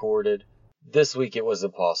we recorded. This week it was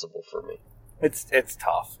impossible for me. It's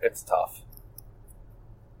tough. It's tough.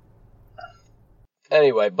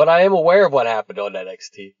 Anyway, but I am aware of what happened on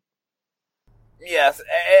NXT. Yes,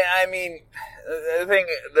 I mean, the thing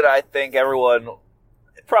that I think everyone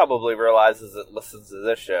probably realizes that listens to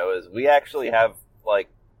this show is we actually have,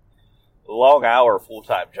 long hour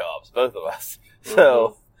full-time jobs, both of us. Mm-hmm.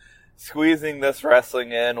 So, squeezing this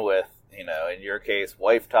wrestling in with, in your case,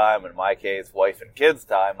 wife time, in my case, wife and kids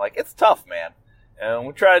time, it's tough, man. And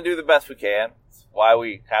we try to do the best we can. That's why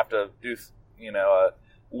we have to do, a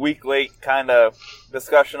week late kind of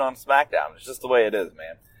discussion on SmackDown. It's just the way it is,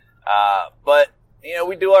 man. But,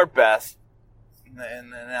 we do our best,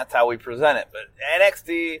 and that's how we present it. But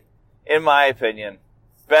NXT, in my opinion,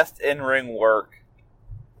 best in-ring work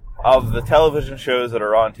of the television shows that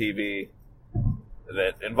are on TV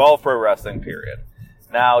that involve pro wrestling, period.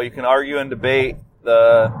 Now, you can argue and debate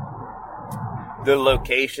the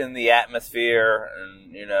location, the atmosphere,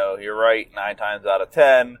 and, you're right 9 times out of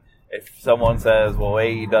 10. If someone says, well,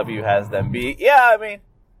 AEW has them beat, yeah, I mean,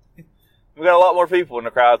 we've got a lot more people in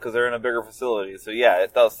the crowd because they're in a bigger facility. So, yeah,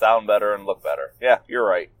 it does sound better and look better. Yeah, you're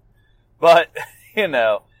right. But,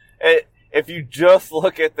 if you just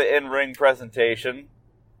look at the in-ring presentation,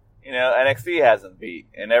 NXT hasn't beat.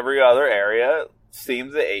 In every other area, it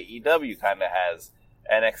seems that AEW kind of has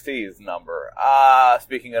NXT's number.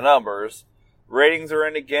 Speaking of numbers, ratings are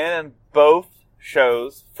in again, and both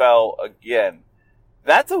shows fell again.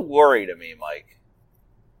 That's a worry to me, Mike.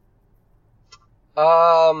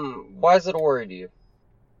 Why is it a worry to you?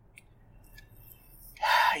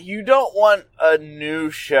 You don't want a new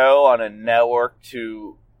show on a network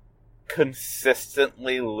to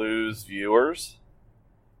consistently lose viewers.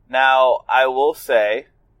 Now, I will say,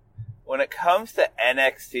 when it comes to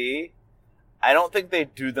NXT, I don't think they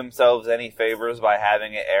do themselves any favors by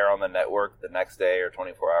having it air on the network the next day or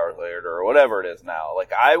 24 hours later or whatever it is now.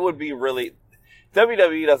 Like, I would be really...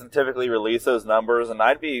 WWE doesn't typically release those numbers, and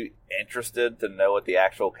I'd be interested to know what the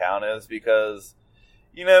actual count is because,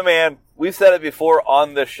 man, we've said it before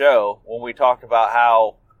on the show when we talked about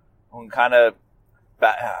how I'm kind of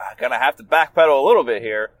going to have to backpedal a little bit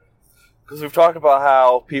here because we've talked about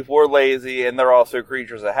how people are lazy and they're also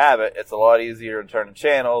creatures of habit. It's a lot easier to turn a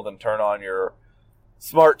channel than turn on your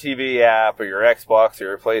smart TV app or your Xbox or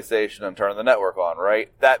your PlayStation and turn the network on,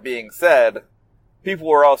 right? That being said,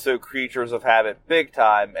 people are also creatures of habit big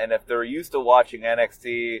time, and if they're used to watching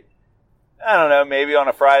NXT, I don't know, maybe on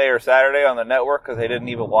a Friday or Saturday on the network because they didn't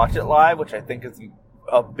even watch it live, which I think is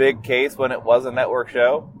a big case when it was a network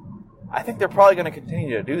show, I think they're probably going to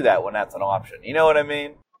continue to do that when that's an option. You know what I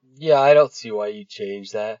mean? Yeah, I don't see why you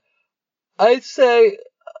change that. I'd say,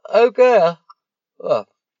 okay,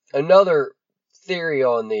 another theory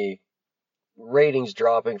on the ratings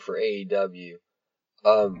dropping for AEW.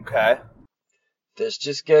 Okay. This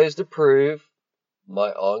just goes to prove my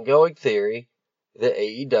ongoing theory that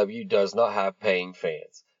AEW does not have paying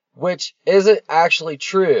fans, which isn't actually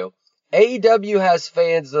true. AEW has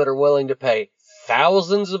fans that are willing to pay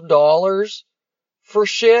thousands of dollars for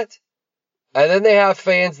shit, and then they have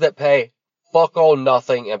fans that pay fuck all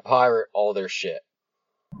nothing and pirate all their shit.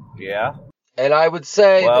 Yeah. And I would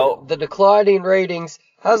say that the declining ratings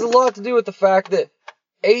has a lot to do with the fact that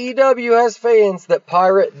AEW has fans that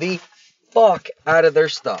pirate the fuck out of their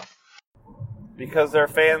stuff. Because their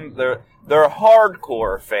fans, they're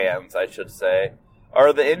hardcore fans, I should say,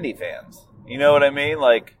 are the indie fans. You know what I mean?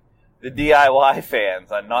 Like the DIY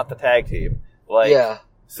fans, and not the tag team. Like, yeah.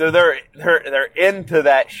 So they're into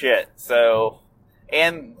that shit. So,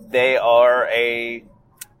 and they are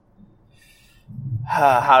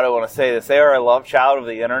how do I want to say this? They are a love child of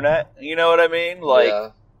the internet. You know what I mean? Like,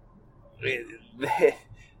 yeah.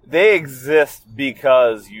 They exist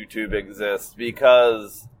because YouTube exists,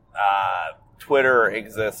 because Twitter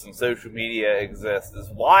exists and social media exists. Is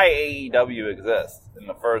why AEW exists in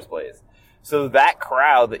the first place. So that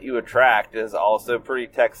crowd that you attract is also pretty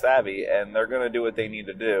tech savvy, and they're going to do what they need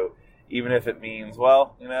to do, even if it means,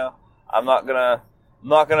 I'm not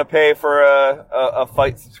gonna pay for a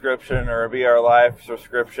Fight subscription or a BR Live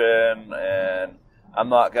subscription, and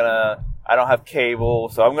I don't have cable,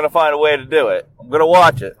 so I'm going to find a way to do it. I'm going to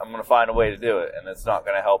watch it. I'm going to find a way to do it, and it's not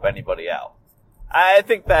going to help anybody out. I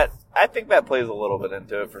think that plays a little bit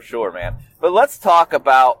into it for sure, man. But let's talk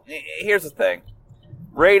about, here's the thing.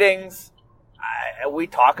 Ratings, we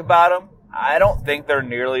talk about them. I don't think they're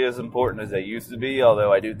nearly as important as they used to be,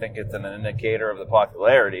 although I do think it's an indicator of the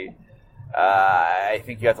popularity. I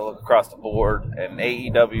think you have to look across the board, and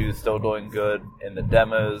AEW is still doing good in the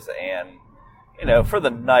demos and, for the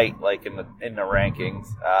night, like in the rankings.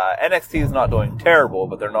 NXT is not doing terrible,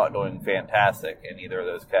 but they're not doing fantastic in either of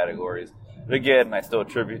those categories. But again, I still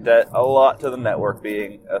attribute that a lot to the network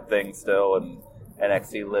being a thing still, and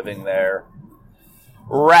NXT living there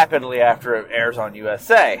rapidly after it airs on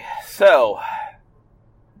USA. So,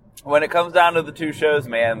 when it comes down to the two shows,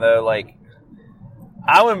 man, though, like,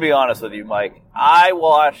 I'm going to be honest with you, Mike. I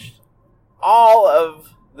watched all of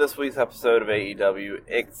this week's episode of AEW,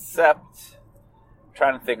 except I'm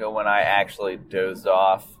trying to think of when I actually dozed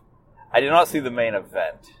off. I did not see the main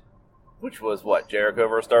event, which was what, Jericho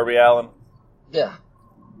versus Darby Allin? Yeah.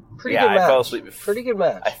 Pretty Yeah, good match. I fell asleep. Pretty good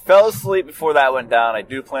match. I fell asleep before that went down. I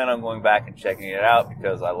do plan on going back and checking it out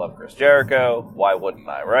because I love Chris Jericho. Why wouldn't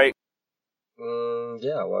I, right?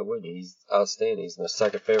 Yeah, why wouldn't he? He's outstanding. He's my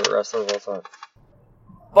second favorite wrestler of all time.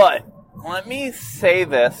 But let me say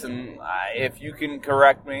this, and if you can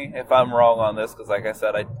correct me if I'm wrong on this, because like I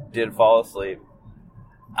said, I did fall asleep.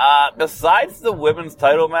 Besides the women's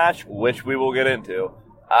title match, which we will get into,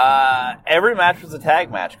 every match was a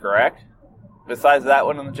tag match, correct? Besides that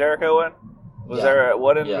one and the Jericho one? Was there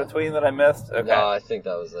one in between that I missed? Okay. No, I think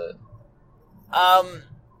that was it.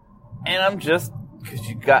 And I'm just, because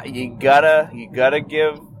you gotta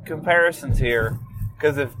give comparisons here.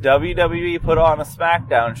 Because if WWE put on a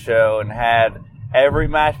SmackDown show and had every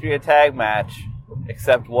match be a tag match,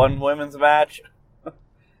 except one women's match,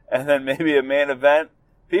 and then maybe a main event,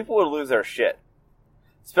 people would lose their shit.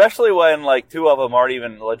 Especially when, like, two of them aren't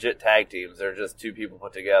even legit tag teams. They're just two people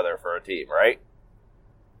put together for a team, right?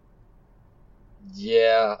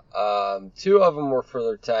 Yeah, two of them were for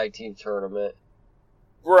their tag team tournament.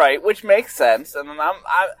 Right, which makes sense. And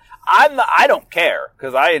I don't care,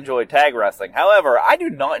 because I enjoy tag wrestling. However, I do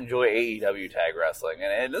not enjoy AEW tag wrestling.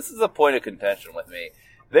 And this is a point of contention with me.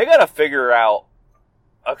 They gotta figure out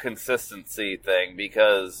a consistency thing,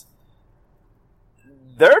 because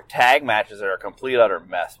their tag matches are a complete utter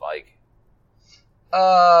mess, Mike.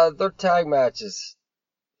 Their tag matches,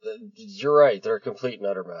 you're right, they're a complete and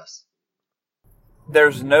utter mess.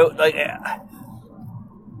 There's no, like,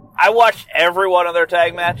 I watched every one of their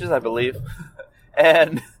tag matches, I believe,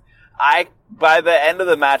 and by the end of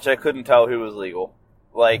the match, I couldn't tell who was legal.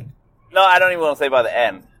 Like, no, I don't even want to say by the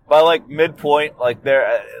end. By, like, midpoint, like,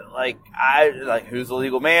 who's the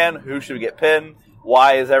legal man? Who should get pinned?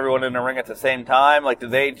 Why is everyone in the ring at the same time? Like, do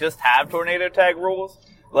they just have tornado tag rules?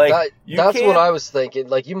 Like, that's what I was thinking.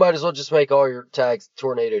 Like, you might as well just make all your tags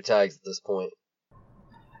tornado tags at this point.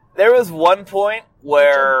 There was one point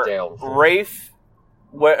where Rafe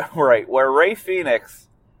Phoenix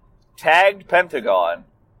tagged Pentagon,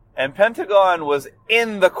 and Pentagon was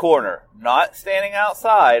in the corner, not standing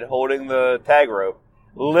outside holding the tag rope,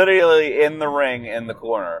 literally in the ring in the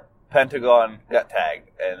corner. Pentagon got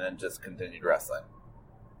tagged and then just continued wrestling.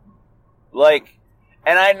 Like,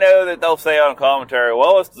 and I know that they'll say on commentary,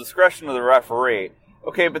 well, it's the discretion of the referee.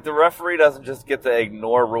 Okay, but the referee doesn't just get to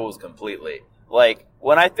ignore rules completely. Like,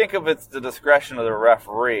 when I think of it's the discretion of the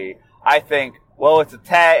referee, I think, well, it's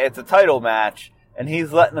a title match, and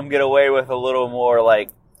he's letting them get away with a little more,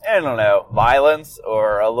 like, I don't know, violence,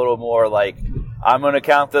 or a little more like, I'm going to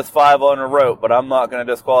count this 5 on a rope, but I'm not going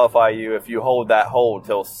to disqualify you if you hold that hold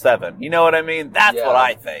till 7. You know what I mean? That's what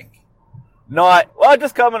I think. Not, well,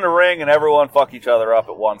 just come in the ring and everyone fuck each other up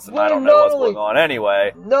at once, and I don't know what's going on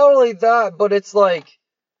anyway. Not only that, but it's like,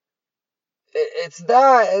 it's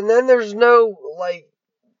that, and then there's no, like,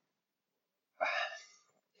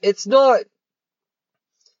 it's not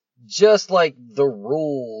just like the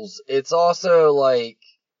rules, it's also like,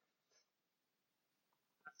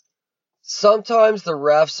 sometimes the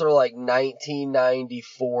refs are like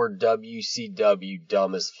 1994 WCW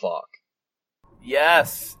dumb as fuck.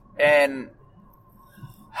 Yes, and,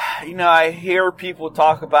 you know, I hear people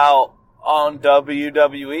talk about on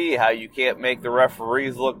WWE how you can't make the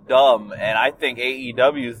referees look dumb, and I think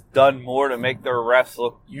AEW's done more to make their refs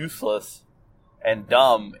look useless and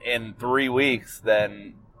dumb in 3 weeks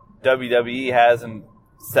than WWE has in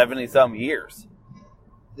 70-some years.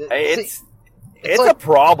 It's like, a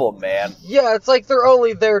problem, man. Yeah, it's like they're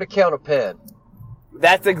only there to count a pin.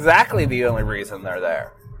 That's exactly the only reason they're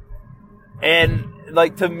there. And,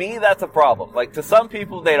 like, to me, that's a problem. Like, to some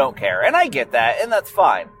people, they don't care. And I get that, and that's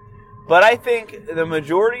fine. But I think the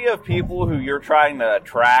majority of people who you're trying to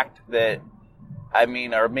attract that, I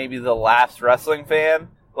mean, are maybe the last wrestling fan,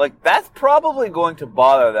 like, that's probably going to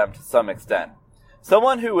bother them to some extent.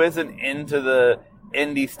 Someone who isn't into the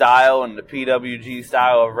indie style and the PWG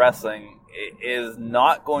style of wrestling is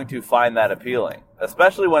not going to find that appealing,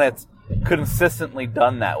 especially when it's consistently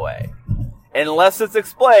done that way. Unless it's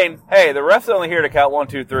explained, hey, the ref's only here to count 1,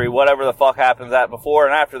 2, 3, whatever the fuck happens at before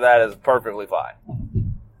and after that is perfectly fine.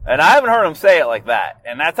 And I haven't heard him say it like that.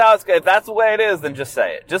 And that's how if that's the way it is, then just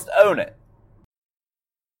say it. Just own it.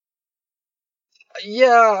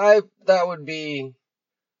 Yeah, that would be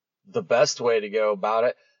the best way to go about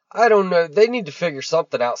it. I don't know. They need to figure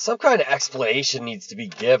something out. Some kind of explanation needs to be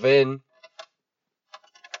given.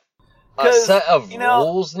 A set of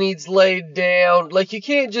rules needs laid down. Like, you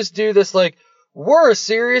can't just do this like, we're a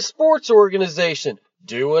serious sports organization.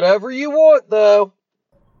 Do whatever you want, though.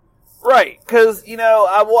 Right, because,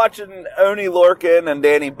 I'm watching Oni Lorcan and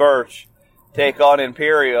Danny Burch take on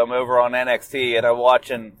Imperium over on NXT, and I'm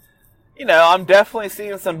watching, I'm definitely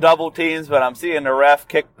seeing some double teams, but I'm seeing the ref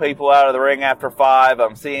kick people out of the ring after 5.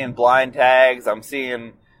 I'm seeing blind tags. I'm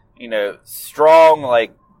seeing, strong,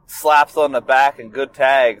 like, slaps on the back and good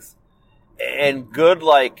tags and good,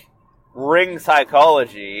 like, ring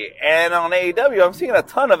psychology. And on AEW, I'm seeing a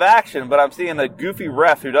ton of action, but I'm seeing a goofy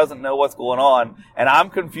ref who doesn't know what's going on, and I'm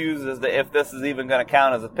confused as to if this is even going to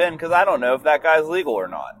count as a pin, because I don't know if that guy's legal or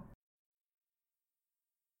not.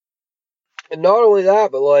 And not only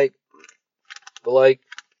that, but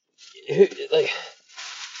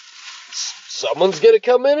someone's gonna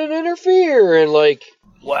come in and interfere, and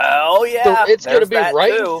well, yeah, it's gonna be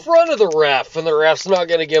right too. in front of the ref, and the ref's not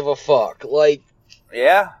gonna give a fuck.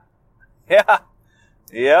 Yeah,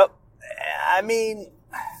 yep. I mean,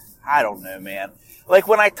 I don't know, man. Like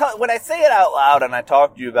when I say it out loud and I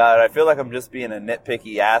talk to you about it, I feel like I'm just being a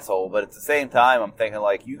nitpicky asshole. But at the same time, I'm thinking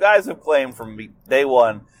like, you guys have claimed from day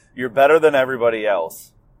one you're better than everybody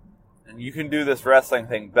else. And you can do this wrestling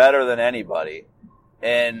thing better than anybody.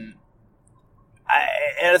 And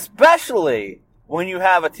especially when you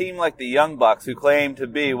have a team like the Young Bucks who claim to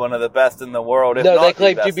be one of the best in the world. No, they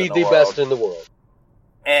claim to be the best in the world.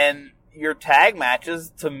 And your tag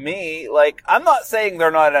matches, to me, like, I'm not saying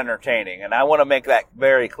they're not entertaining, and I want to make that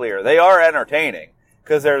very clear. They are entertaining,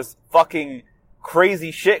 because there's fucking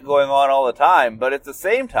crazy shit going on all the time. But at the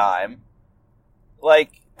same time,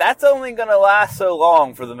 like, that's only going to last so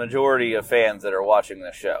long for the majority of fans that are watching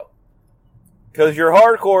this show. Because your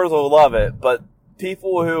hardcores will love it, but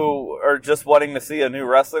people who are just wanting to see a new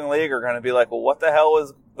wrestling league are going to be like, well, what the hell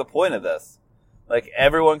is the point of this? Like,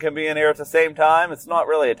 everyone can be in here at the same time. It's not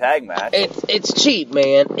really a tag match. It's cheap,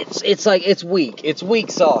 man. It's weak. It's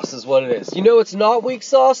weak sauce is what it is. You know it's not weak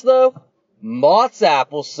sauce, though? Mott's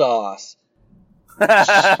applesauce.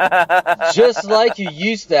 Just like you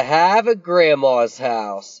used to have at Grandma's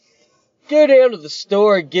house. Go down to the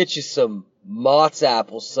store and get you some Mott's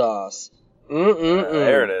applesauce.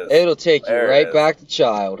 There it is. It'll take you right back to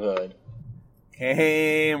childhood.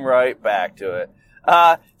 Came right back to it.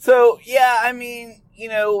 So, yeah, I mean,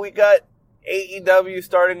 we got AEW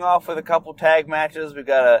starting off with a couple tag matches. We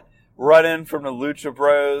got a run-in from the Lucha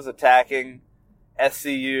Bros attacking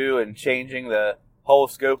SCU and changing the whole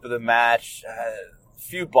scope of the match. A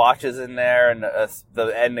few botches in there, and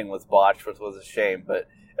the ending was botched, which was a shame, but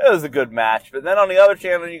it was a good match. But then on the other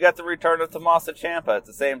channel, you got the return of Tommaso Ciampa at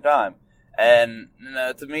the same time. And,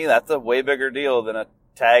 to me, that's a way bigger deal than a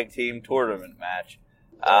tag team tournament match.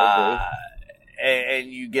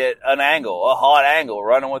 And you get a hot angle,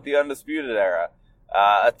 running with the Undisputed Era,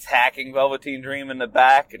 attacking Velveteen Dream in the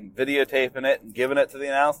back and videotaping it and giving it to the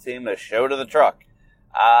announce team to show to the truck.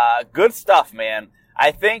 Good stuff, man.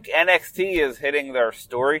 I think NXT is hitting their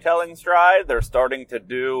storytelling stride. They're starting to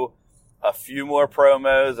do a few more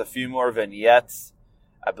promos, a few more vignettes.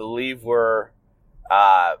 I believe we're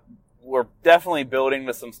definitely building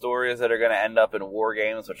to some stories that are going to end up in War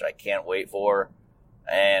Games, which I can't wait for.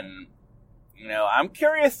 And I'm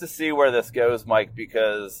curious to see where this goes, Mike,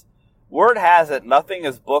 because word has it nothing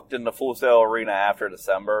is booked in the Full Sail Arena after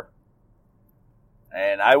December.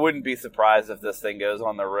 And I wouldn't be surprised if this thing goes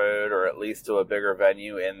on the road or at least to a bigger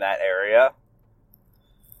venue in that area.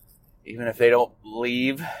 Even if they don't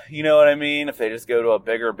leave, you know what I mean? If they just go to a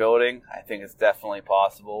bigger building, I think it's definitely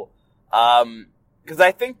possible. Because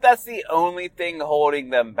I think that's the only thing holding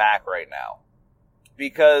them back right now.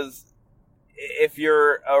 Because if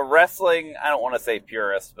you're a wrestling, I don't want to say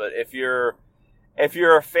purist, but if you're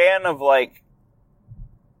a fan of like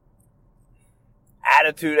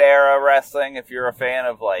Attitude Era wrestling, if you're a fan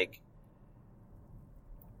of like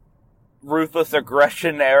Ruthless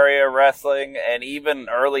Aggression area wrestling, and even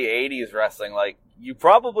early 80s wrestling, like, you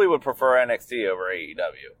probably would prefer NXT over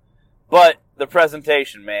AEW. But the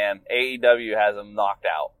presentation, man, AEW has them knocked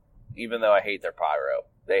out. Even though I hate their pyro,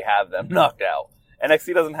 they have them knocked out.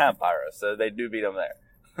 NXT doesn't have pyro, so they do beat them there.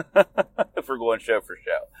 If we're going show for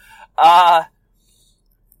show.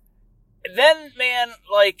 Then, man,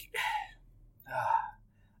 like,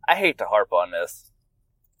 I hate to harp on this.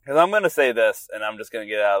 Because I'm going to say this, and I'm just going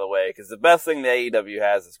to get out of the way, because the best thing the AEW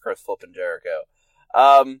has is Chris flipping Jericho.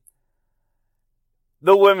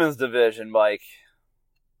 The women's division, Mike.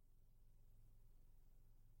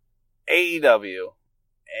 AEW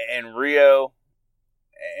and Rio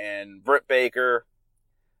and Britt Baker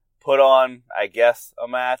put on, I guess, a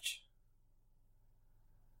match.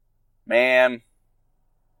 Man,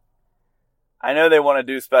 I know they want to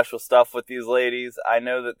do special stuff with these ladies. I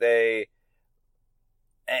know that they,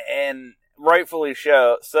 and rightfully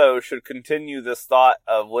so, should continue this thought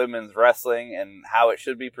of women's wrestling and how it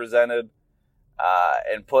should be presented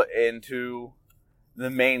and put into the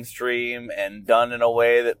mainstream and done in a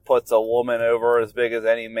way that puts a woman over as big as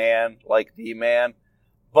any man, like the man.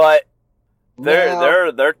 But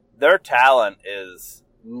their talent is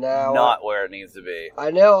not where it needs to be.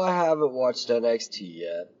 I know I haven't watched NXT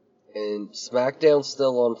yet, and SmackDown's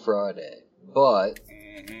still on Friday, but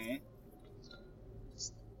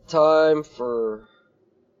it's time for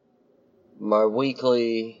my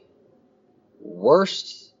weekly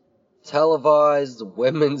worst televised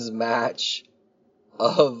women's match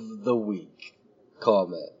of the week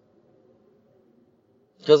comment.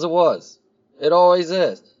 Because it was. It always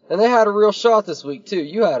is. And they had a real shot this week, too.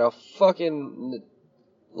 You had a fucking,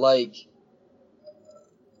 like,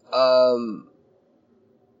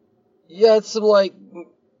 you had some, like,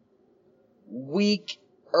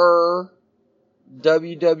 weaker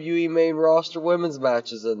WWE main roster women's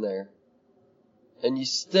matches in there. And you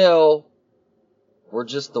still were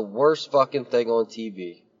just the worst fucking thing on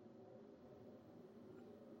TV.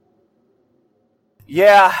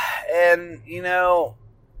 Yeah, and, you know,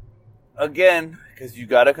 again, because you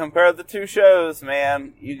got to compare the two shows,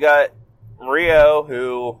 man. You got Rio,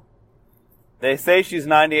 who they say she's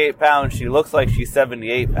 98 pounds. She looks like she's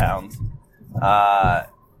 78 pounds.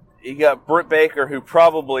 You got Britt Baker, who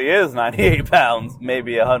probably is 98 pounds,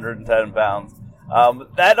 maybe 110 pounds.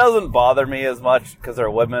 That doesn't bother me as much because they're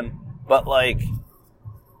women, but like,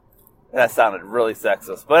 that sounded really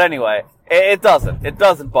sexist. But anyway, it doesn't. It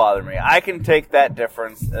doesn't bother me. I can take that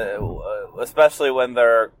difference, especially when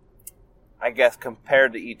they're, I guess,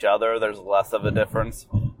 compared to each other, there's less of a difference.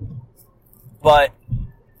 But,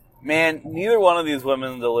 man, neither one of these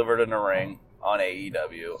women delivered in a ring on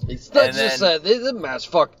AEW. It's not just that. The match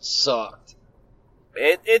fucking sucked.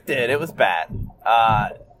 It did. It was bad.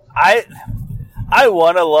 I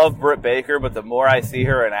want to love Britt Baker, but the more I see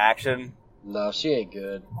her in action... No, she ain't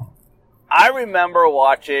good. I remember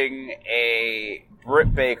watching a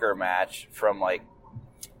Britt Baker match from, like,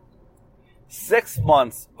 6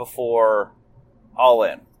 months before All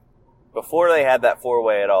In. Before they had that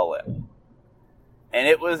 4-way at All In. And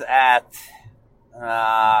it was at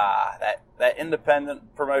that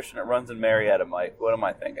independent promotion that runs in Marietta, Mike. What am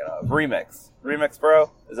I thinking of? Remix. Remix, bro?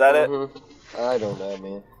 Is that it? I don't know,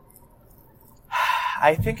 man.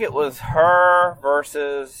 I think it was her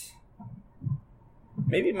versus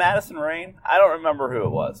maybe Madison Rain. I don't remember who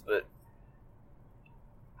it was, but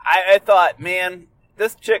I thought, man,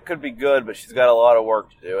 this chick could be good, but she's got a lot of work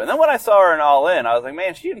to do. And then when I saw her in All In, I was like,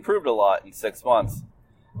 man, she improved a lot in 6 months.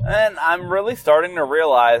 And I'm really starting to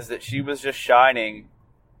realize that she was just shining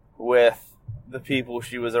with the people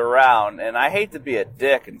she was around. And I hate to be a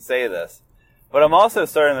dick and say this, but I'm also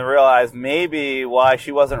starting to realize maybe why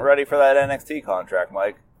she wasn't ready for that NXT contract,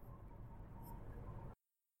 Mike.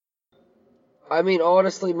 I mean,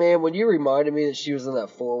 honestly, man, when you reminded me that she was in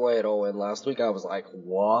that 4-way at All In last week, I was like,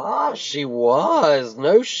 what? She was?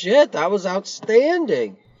 No shit, that was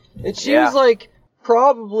outstanding. And she was, like,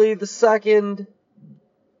 probably the second...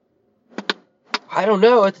 I don't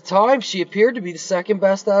know, at the time, she appeared to be the second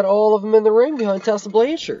best out of all of them in the ring behind Tessa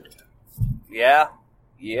Blanchard. Yeah.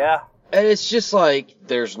 And it's just like,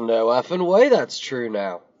 there's no effing way that's true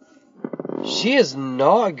now. She is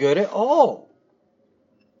not good at all.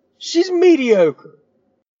 She's mediocre.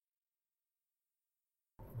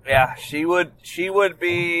 Yeah, she would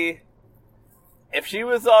be, if she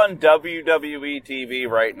was on WWE TV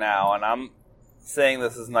right now, and I'm saying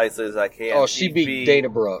this as nicely as I can. Oh, she'd be Dana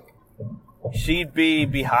Brooke. She'd be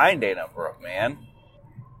behind Dana Brooke, man.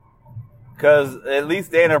 Because at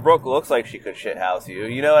least Dana Brooke looks like she could shithouse you.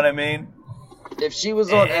 You know what I mean? If she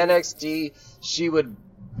was on NXT, she would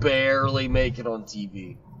barely make it on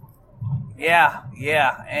TV. Yeah.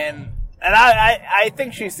 And I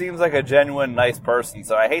think she seems like a genuine nice person,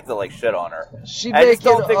 so I hate to, like, shit on her. I just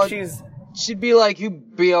don't think she's... She'd be like who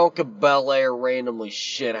Bianca Belair randomly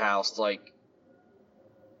shithoused, like,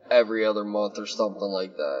 every other month or something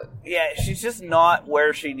like that. Yeah, she's just not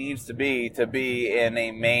where she needs to be in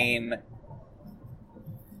a main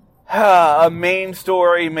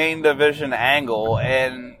story, main division angle.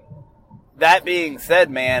 And that being said,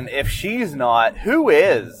 man, if she's not, who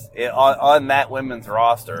is on that women's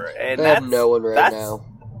roster? And I have no one right now.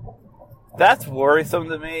 That's worrisome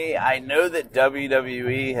to me. I know that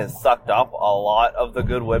WWE has sucked up a lot of the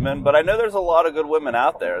good women, but I know there's a lot of good women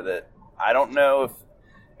out there that I don't know if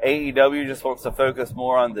AEW just wants to focus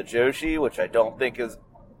more on the Joshi, which I don't think is,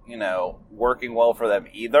 working well for them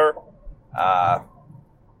either.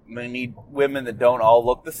 They need women that don't all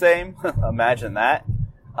look the same. Imagine that.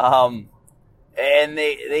 And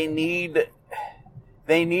they need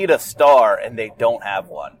a star, and they don't have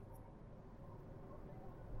one.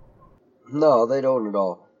 No, they don't at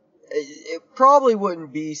all. it probably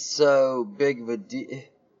wouldn't be so big of a deal.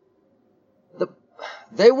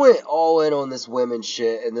 They went all in on this women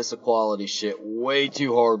shit and this equality shit way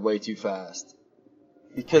too hard, way too fast.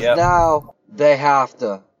 Because now they have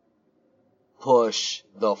to push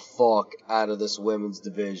the fuck out of this women's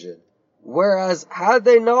division. Whereas, had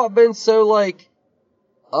they not been so, like,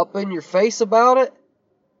 up in your face about it,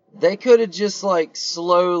 they could have just, like,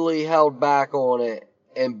 slowly held back on it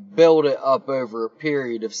and built it up over a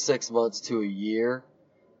period of 6 months to a year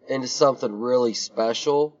into something really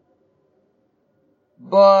special.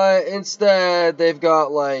 But instead, they've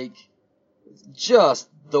got, like, just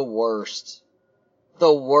the worst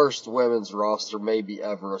women's roster maybe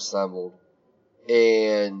ever assembled.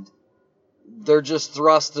 And they're just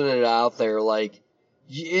thrusting it out there like,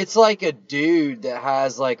 it's like a dude that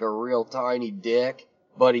has, like, a real tiny dick,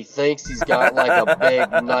 but he thinks he's got, like, a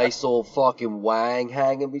big, nice old fucking wang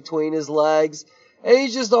hanging between his legs. And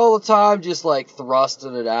he's just all the time just, like,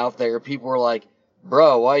 thrusting it out there. People are like,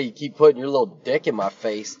 bro, why you keep putting your little dick in my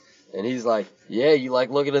face? And he's like, yeah, you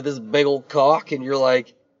like looking at this big old cock? And you're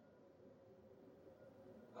like,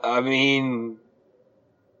 I mean,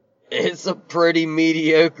 it's a pretty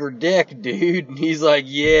mediocre dick, dude. And he's like,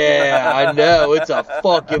 yeah, I know, it's a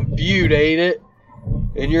fucking beaut, ain't it?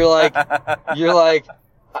 And you're like,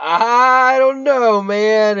 I don't know,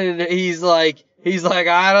 man. And he's like, I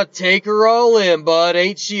gotta take her all in, bud.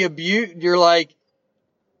 Ain't she a beaut? And you're like,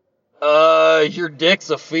 your dick's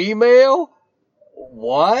a female?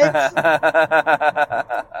 What?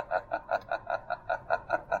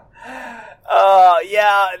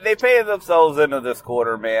 Yeah, they painted themselves into this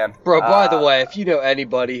quarter, man. Bro, by the way, if you know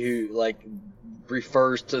anybody who, like,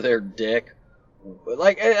 refers to their dick,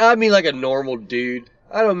 like, I mean like a normal dude.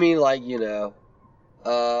 I don't mean like, you know,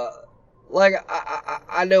 like,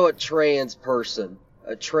 I know a trans person,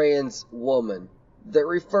 a trans woman, that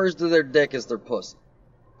refers to their dick as their pussy.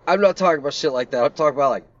 I'm not talking about shit like that. I'm talking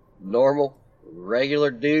about, like, normal,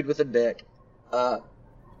 regular dude with a dick.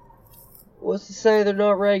 What's to say they're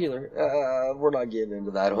not regular? We're not getting into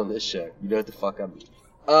that on this show. You know what the fuck I mean.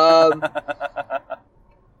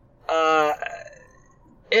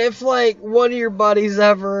 If, like, one of your buddies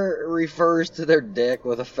ever refers to their dick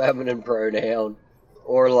with a feminine pronoun,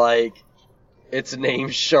 or, like, its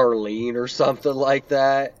name's Charlene or something like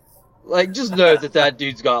that, like, just know that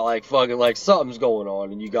dude's got, like, fucking, like, something's going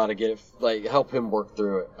on, and you gotta get it, like, help him work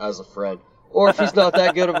through it as a friend. Or if he's not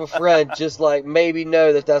that good of a friend, just, like, maybe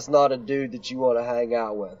know that that's not a dude that you want to hang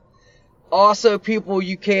out with. Also, people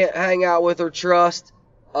you can't hang out with or trust,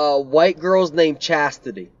 white girls named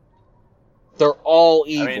Chastity. They're all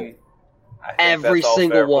evil. I mean, every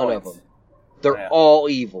single one of them. They're all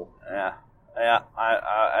evil. Yeah,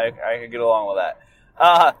 I could get along with that.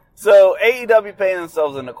 So AEW painting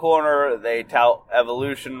themselves in the corner. They tout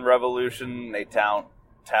evolution, revolution. They tout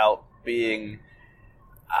being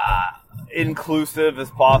inclusive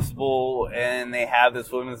as possible, and they have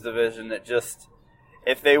this women's division that just,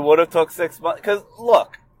 if they would have took 6 months, because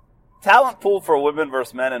look, talent pool for women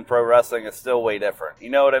versus men in pro wrestling is still way different. You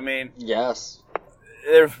know what I mean? Yes.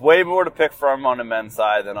 There's way more to pick from on the men's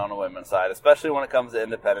side than on the women's side, especially when it comes to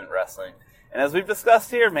independent wrestling. And as we've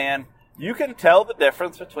discussed here, man, you can tell the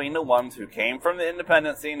difference between the ones who came from the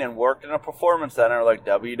independent scene and worked in a performance center like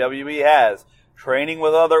WWE has, training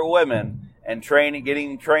with other women, and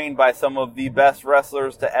getting trained by some of the best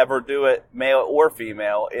wrestlers to ever do it, male or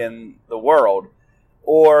female, in the world,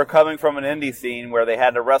 or coming from an indie scene where they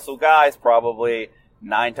had to wrestle guys probably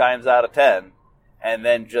 9 times out of 10, and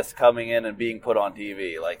then just coming in and being put on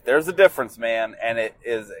TV. Like, there's a difference, man, and it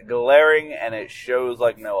is glaring, and it shows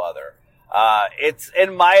like no other. It's,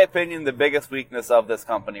 in my opinion, the biggest weakness of this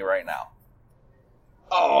company right now.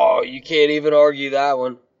 Oh, you can't even argue that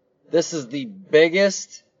one. This is the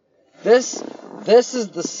biggest... This is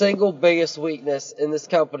the single biggest weakness in this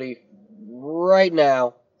company right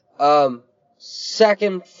now.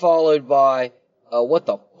 Second followed by, what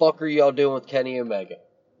the fuck are y'all doing with Kenny Omega?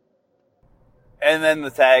 And then the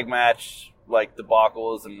tag match, like,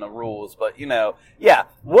 debacles and the rules. But, you know, yeah,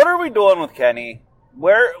 what are we doing with Kenny?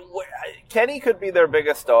 Where Kenny could be their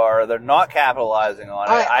biggest star. They're not capitalizing on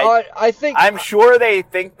it. I think... I'm sure they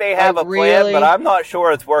think they have a plan, but I'm not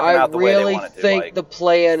sure it's working out the way they want it to. I really think the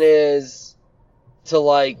plan is to,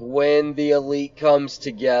 like, when the Elite comes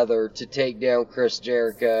together to take down Chris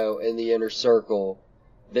Jericho in the Inner Circle,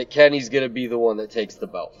 that Kenny's going to be the one that takes the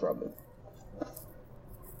belt from him.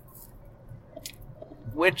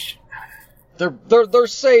 Which... They're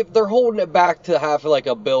safe. They're holding it back to have, like,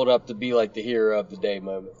 a build-up to be, like, the hero of the day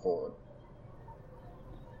moment for him.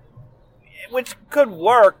 Which could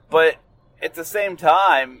work, but at the same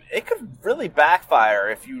time, it could really backfire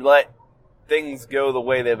if you let things go the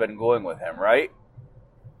way they've been going with him, right?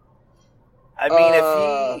 I mean,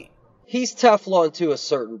 if he's Teflon to a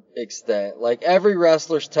certain extent. Like, every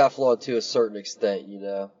wrestler's Teflon to a certain extent, you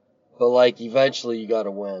know? But, like, eventually you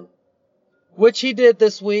gotta win. Which he did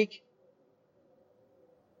this week.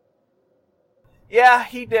 Yeah,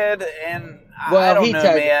 he did, and Well, I don't know,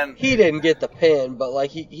 man. He didn't get the pin, but,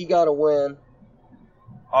 like, he got a win.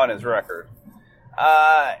 On his record.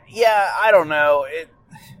 Yeah, I don't know.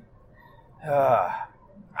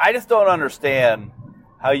 I just don't understand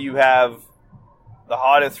how you have the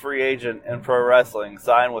hottest free agent in pro wrestling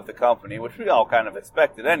sign with the company, which we all kind of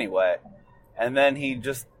expected anyway, and then he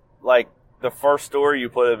just, like, the first story you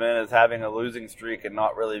put him in is having a losing streak and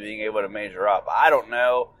not really being able to measure up. I don't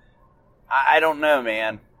know. I don't know,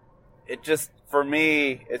 man. It just, for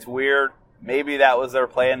me, it's weird. Maybe that was their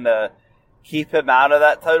plan to keep him out of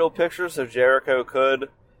that title picture so Jericho could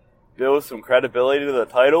build some credibility to the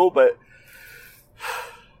title, but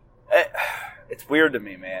it's weird to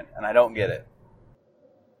me, man, and I don't get it.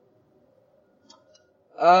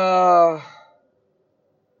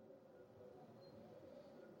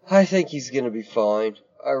 I think he's gonna be fine.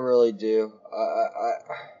 I really do.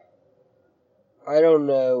 I don't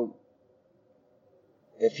know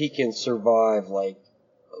if he can survive, like,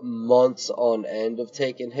 months on end of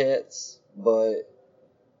taking hits, but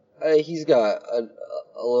he's got a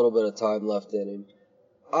little bit of time left in him.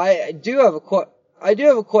 I do have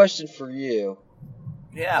a question for you.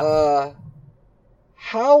 Yeah.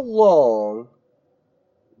 How long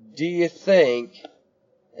do you think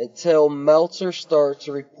until Meltzer starts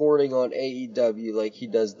reporting on AEW like he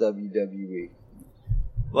does WWE?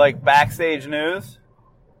 Like backstage news?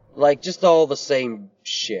 Like, just all the same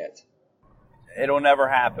shit. It'll never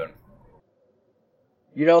happen.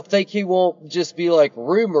 You don't think he won't just be like,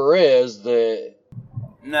 rumor is that...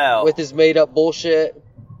 No. With his made-up bullshit?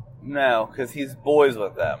 No, because he's boys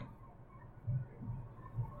with them.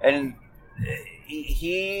 And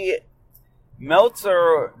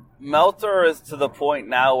Meltzer is to the point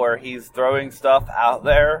now where he's throwing stuff out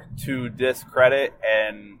there to discredit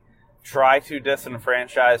and try to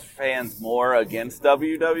disenfranchise fans more against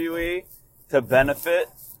WWE to benefit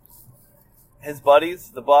his buddies,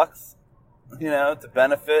 the Bucks, you know, to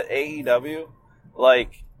benefit AEW.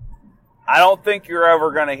 Like, I don't think you're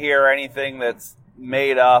ever going to hear anything that's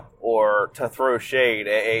made up or to throw shade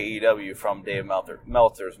at AEW from Dave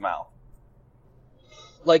Meltzer's mouth.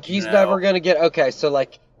 Like, he's never going to get... Okay, so,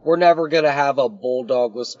 like, we're never going to have a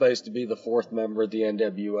Bulldog was supposed to be the fourth member of the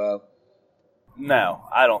NWO. No,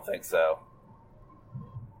 I don't think so.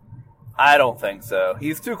 I don't think so.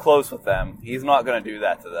 He's too close with them. He's not going to do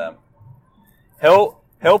that to them.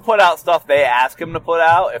 He'll put out stuff they ask him to put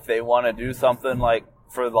out if they want to do something like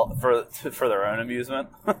for their own amusement.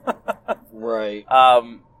 Right.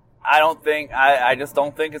 I just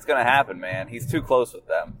don't think it's going to happen, man. He's too close with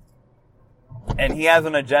them. And he has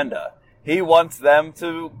an agenda. He wants them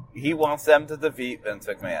to defeat Vince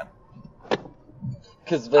McMahon.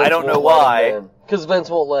 I don't know why. Because Vince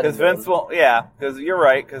won't let him in. Because Vince won't, yeah, because you're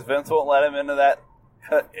right, because Vince won't let him into that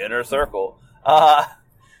inner circle.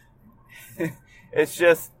 It's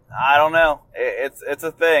just, I don't know. It's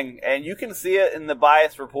a thing. And you can see it in the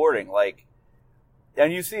biased reporting. Like,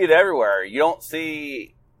 and you see it everywhere. You don't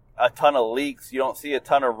see a ton of leaks. You don't see a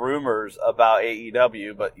ton of rumors about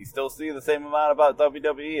AEW, but you still see the same amount about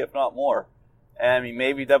WWE, if not more. And I mean,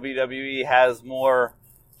 maybe WWE has more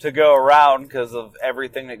to go around because of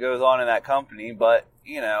everything that goes on in that company, but,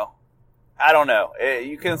 you know, I don't know.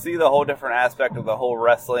 You can see the whole different aspect of the whole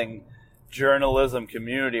wrestling journalism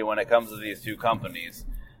community when it comes to these two companies.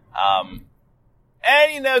 And,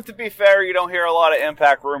 you know, to be fair, you don't hear a lot of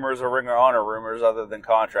Impact rumors or Ring of Honor rumors other than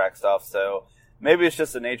contract stuff, so maybe it's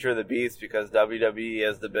just the nature of the beast because WWE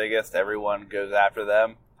is the biggest. Everyone goes after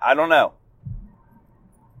them. I don't know.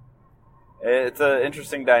 It's an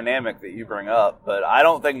interesting dynamic that you bring up, but I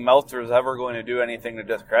don't think Meltzer is ever going to do anything to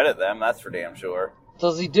discredit them. That's for damn sure.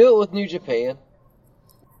 Does he do it with New Japan?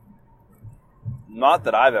 Not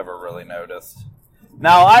that I've ever really noticed.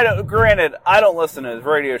 Now, granted, I don't listen to his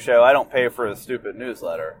radio show. I don't pay for his stupid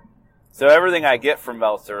newsletter. So everything I get from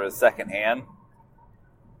Meltzer is secondhand.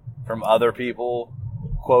 From other people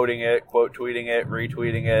quoting it, quote tweeting it,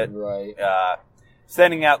 retweeting it. Right.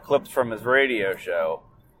 Sending out clips from his radio show.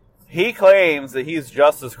 He claims that he's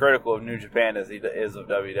just as critical of New Japan as he is of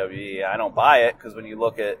WWE. I don't buy it because when you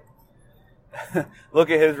look at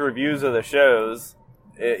his reviews of the shows,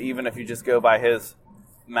 even if you just go by his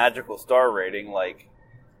magical star rating, like,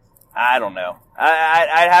 I don't know.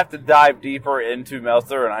 I'd have to dive deeper into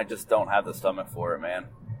Meltzer, and I just don't have the stomach for it, man.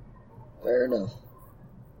 Fair enough.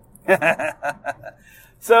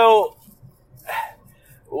 So,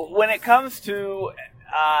 when it comes to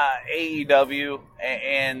AEW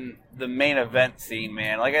and the main event scene,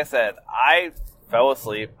 man, like I said, I fell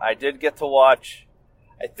asleep. I did get to watch.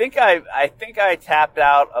 I think I tapped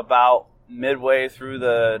out about midway through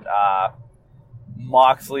the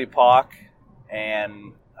Moxley Pac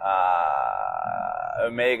and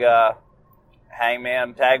Omega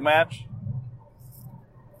Hangman tag match.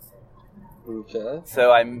 Okay.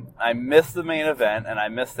 So I missed the main event and I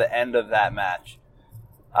missed the end of that match.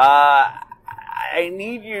 I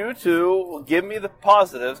need you to give me the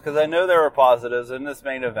positives, because I know there are positives in this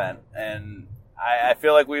main event, and I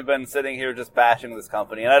feel like we've been sitting here just bashing this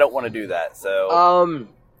company, and I don't want to do that. So,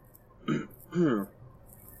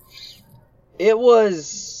 it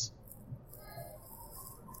was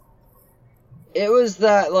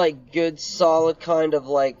that like good, solid kind of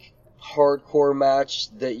like hardcore match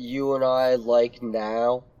that you and I like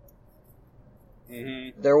now.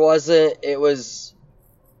 mm-hmm. There wasn't.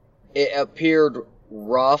 It appeared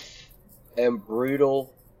rough and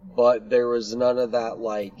brutal, but there was none of that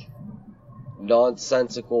like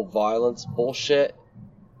nonsensical violence bullshit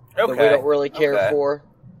that we don't really care for.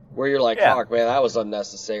 Where you're like, fuck, man, that was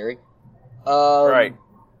unnecessary. Right.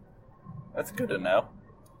 That's good to know.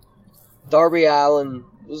 Darby Allin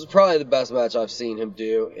was probably the best match I've seen him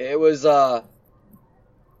do. It was,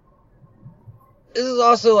 this is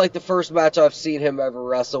also like the first match I've seen him ever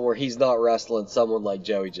wrestle where he's not wrestling someone like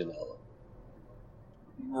Joey Janela.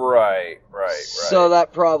 Right. So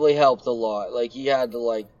that probably helped a lot. Like, he had to,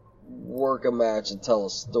 like, work a match and tell a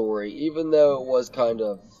story, even though it was kind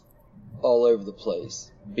of all over the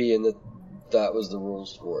place, being that that was the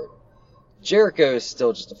rules for it. Jericho is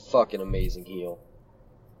still just a fucking amazing heel.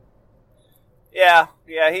 Yeah,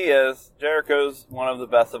 he is. Jericho's one of the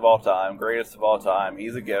best of all time, greatest of all time.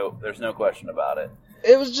 He's a GOAT. There's no question about it.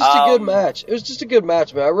 It was just a good match. It was just a good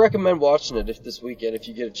match, man. I recommend watching it this weekend if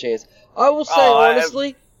you get a chance. I will say,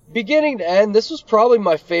 honestly, beginning to end, this was probably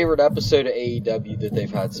my favorite episode of AEW that they've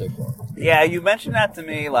had so far. Yeah, you mentioned that to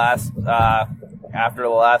me after the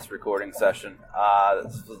last recording session.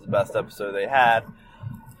 This was the best episode they had.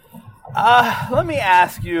 Let me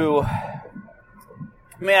ask you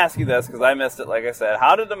this, because I missed it, like I said.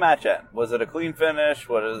 How did the match end? Was it a clean finish?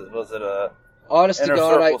 Was it a honest to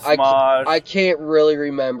God, smosh? I can't really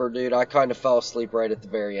remember, dude. I kind of fell asleep right at the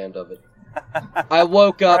very end of it. I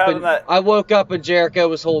woke up and Jericho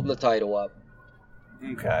was holding the title up.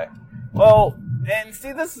 Okay. Well, and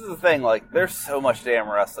see, this is the thing. Like, there's so much damn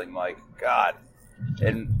wrestling. Like, God,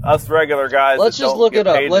 and us regular guys. Let's just look it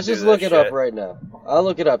up. Let's just look it up shit. right now. I'll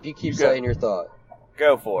look it up. You keep saying your thought.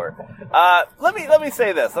 Go for it. Let me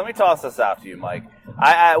say this. Let me toss this out to you, Mike.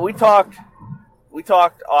 We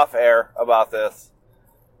talked off air about this,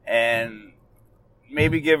 and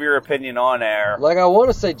maybe give your opinion on air. Like, I want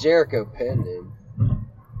to say Jericho pinned him.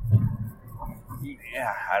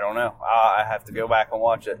 Yeah, I don't know. I have to go back and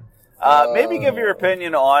watch it. Maybe give your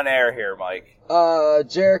opinion on air here, Mike.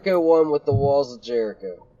 Jericho won with the Walls of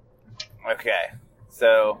Jericho. Okay,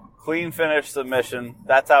 so clean finish submission.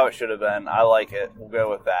 That's how it should have been. I like it. We'll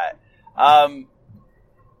go with that.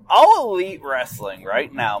 All Elite Wrestling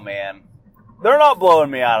right now, man, they're not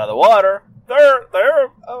blowing me out of the water. They're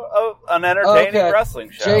an entertaining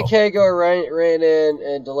wrestling show. Jake Hager ran in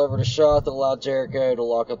and delivered a shot that allowed Jericho to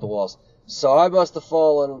lock up the walls. So I must have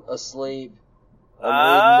fallen asleep.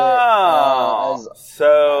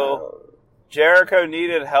 So Jericho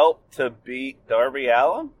needed help to beat Darby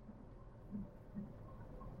Allin?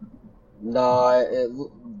 Nah,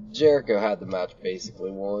 Jericho had the match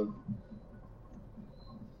basically won.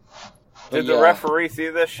 Did the referee see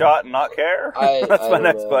this shot and not care? That's my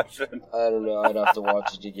next question. I don't know. I'd have to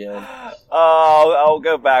watch it again. I'll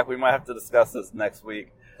go back. We might have to discuss this next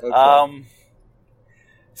week. Okay.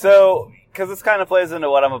 So, because this kind of plays into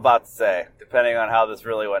what I'm about to say, depending on how this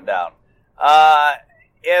really went down.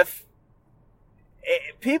 If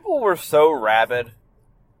people were so rabid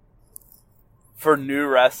for new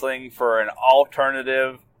wrestling, for an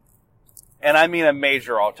alternative, and I mean a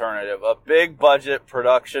major alternative, a big budget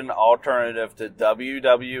production alternative to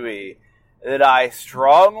WWE, that I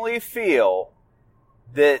strongly feel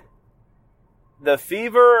that the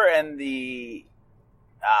fever and the,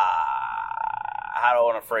 how do I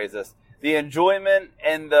want to phrase this? The enjoyment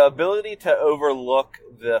and the ability to overlook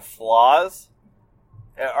the flaws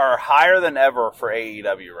are higher than ever for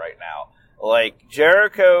AEW right now. Like,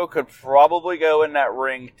 Jericho could probably go in that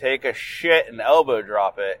ring, take a shit, and elbow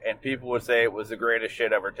drop it, and people would say it was the greatest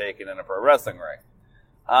shit ever taken in a pro wrestling ring.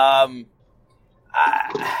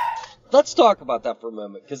 let's talk about that for a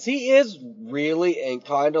moment, because he is really in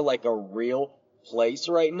kind of like a real place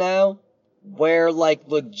right now, where like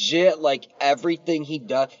legit like everything he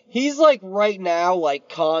does, he's like right now like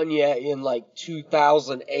Kanye in like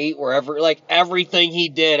 2008, wherever like everything he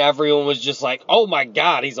did, everyone was just like, oh my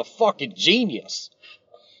god, he's a fucking genius.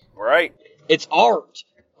 Right. It's art.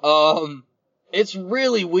 It's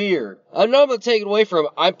really weird. I'm not gonna take it away from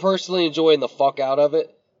him. I'm personally enjoying the fuck out of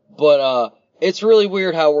it, but it's really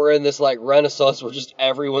weird how we're in this like renaissance where just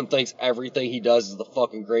everyone thinks everything he does is the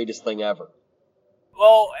fucking greatest thing ever.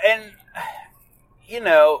 Well, and, you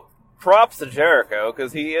know, props to Jericho,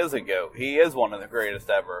 because he is a GOAT. He is one of the greatest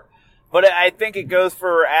ever. But I think it goes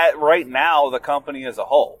for, right now, the company as a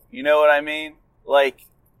whole. You know what I mean? Like,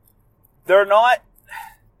 they're not...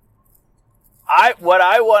 What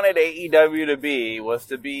I wanted AEW to be was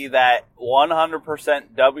to be that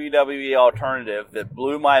 100% WWE alternative that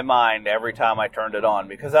blew my mind every time I turned it on,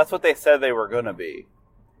 because that's what they said they were going to be.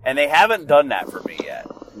 And they haven't done that for me yet.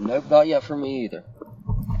 Nope, not yet for me either.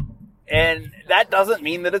 And that doesn't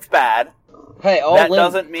mean that it's bad. Hey,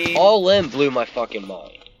 doesn't mean... All In blew my fucking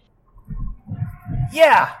mind.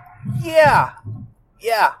 Yeah,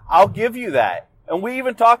 I'll give you that. And we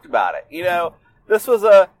even talked about it. You know, this was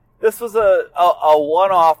a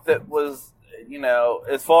one-off that was, you know,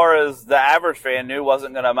 as far as the average fan knew,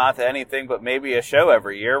 wasn't going to amount to anything but maybe a show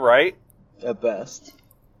every year, right? At best.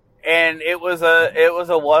 And it was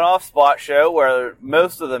a one-off spot show where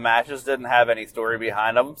most of the matches didn't have any story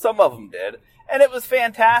behind them. Some of them did. And it was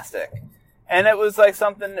fantastic. And it was like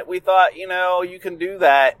something that we thought, you know, you can do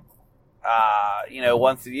that, you know,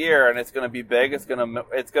 once a year, and it's going to be big, it's going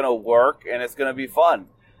to work, and it's going to be fun.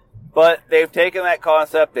 But they've taken that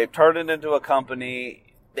concept, they've turned it into a company.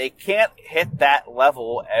 They can't hit that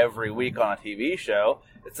level every week on a TV show.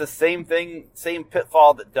 It's the same thing, same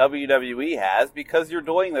pitfall that WWE has, because you're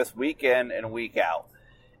doing this week in and week out.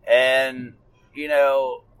 And, you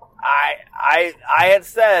know, I had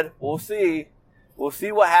said, we'll see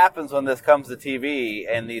what happens when this comes to TV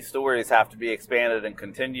and these stories have to be expanded and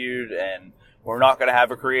continued, and we're not going to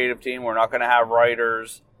have a creative team, we're not going to have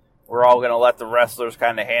writers. We're all going to let the wrestlers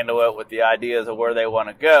kind of handle it with the ideas of where they want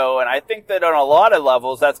to go. And I think that on a lot of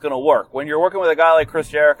levels, that's going to work. When you're working with a guy like Chris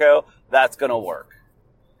Jericho, that's going to work.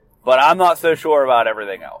 But I'm not so sure about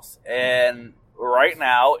everything else. And right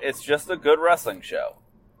now, it's just a good wrestling show,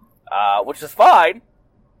 which is fine.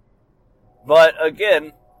 But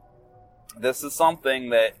again, this is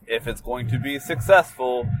something that if it's going to be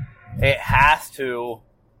successful, it has to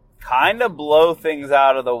kind of blow things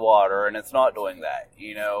out of the water, and it's not doing that.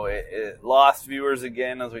 You know, it lost viewers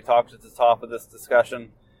again, as we talked at the top of this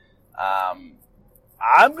discussion.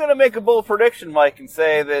 I'm going to make a bold prediction, Mike, and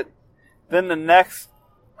say that then the next,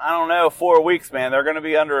 4 weeks, man, they're going to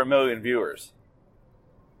be under 1 million viewers.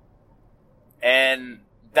 And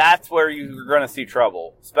that's where you're going to see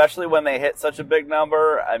trouble, especially when they hit such a big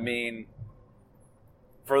number. I mean,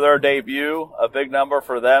 for their debut, a big number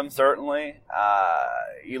for them, certainly.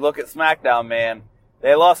 You look at SmackDown, man,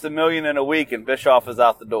 they lost 1 million in a week, and Bischoff is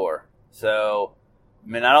out the door. So, I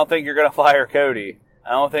mean, I don't think you're going to fire Cody.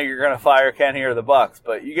 I don't think you're going to fire Kenny or the Bucks,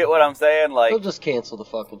 but you get what I'm saying? Like, they'll just cancel the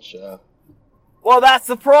fucking show. Well, that's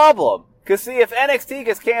the problem. Because, see, if NXT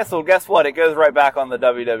gets canceled, guess what? It goes right back on the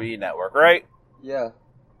WWE network, right? Yeah.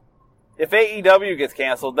 If AEW gets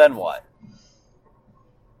canceled, then what?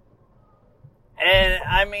 And,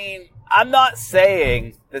 I mean, I'm not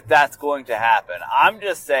saying that that's going to happen. I'm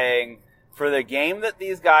just saying, for the game that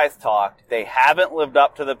these guys talked, they haven't lived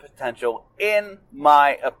up to the potential, in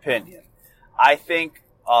my opinion. I think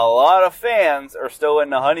a lot of fans are still in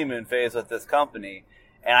the honeymoon phase with this company.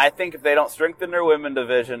 And I think if they don't strengthen their women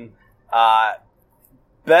division,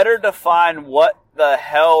 better define what the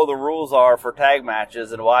hell the rules are for tag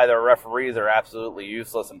matches and why their referees are absolutely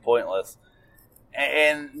useless and pointless,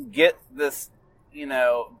 and get this,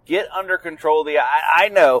 get under control. I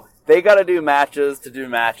know they got to do matches,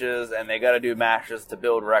 and they got to do matches to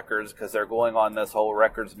build records because they're going on this whole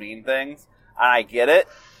records mean things. And I get it.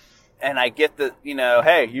 And I get that,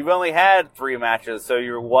 hey, you've only had 3 matches, so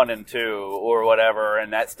you're 1 and 2 or whatever,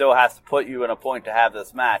 and that still has to put you in a point to have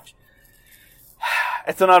this match.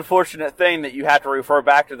 It's an unfortunate thing that you have to refer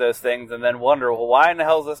back to those things and then wonder, well, why in the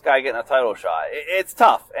hell is this guy getting a title shot? It's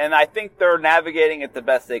tough, and I think they're navigating it the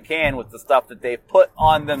best they can with the stuff that they've put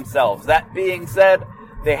on themselves. That being said,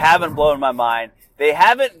 they haven't blown my mind. They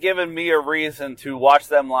haven't given me a reason to watch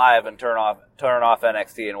them live and turn off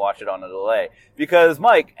NXT and watch it on a delay. Because,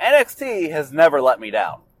 Mike, NXT has never let me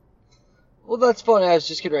down. Well, that's funny. I was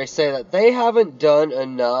just going to say that. They haven't done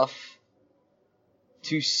enough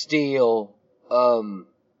to steal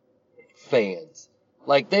fans.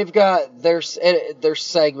 Like, they've got their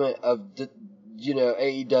segment of, the,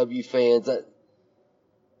 AEW fans that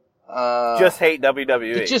just hate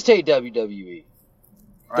WWE. that just hate WWE.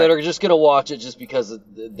 Right. That are just going to watch it just because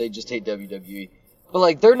they just hate WWE. But,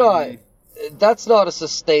 like, they're not... That's not a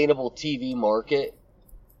sustainable TV market.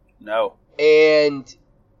 No. And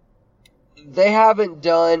they haven't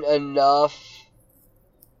done enough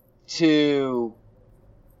to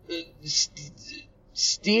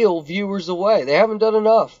steal viewers away. They haven't done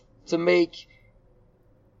enough to make...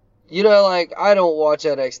 I don't watch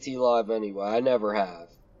NXT live anyway. I never have.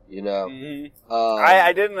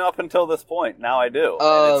 I didn't up until this point. Now I do.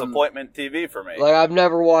 And it's appointment TV for me. Like, I've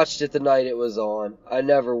never watched it the night it was on. I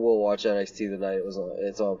never will watch NXT the night it was on.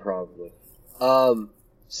 It's on probably.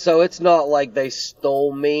 So it's not like they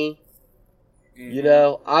stole me.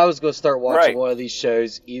 I was going to start watching one of these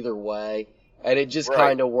shows either way. And it just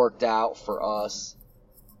kind of worked out for us.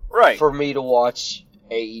 Right. For me to watch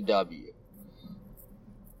AEW.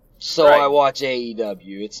 So I watch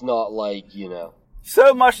AEW. It's not like,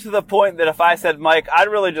 So much to the point that if I said, Mike, I'd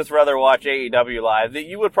really just rather watch AEW live, that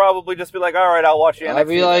you would probably just be like, all right, I'll watch the NXT. I'd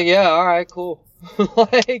be like, yeah, all right, cool. All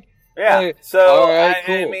right, cool.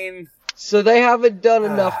 I mean... So they haven't done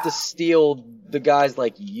enough to steal the guys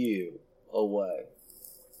like you away.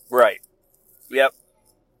 Right. Yep.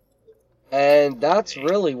 And that's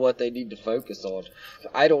really what they need to focus on.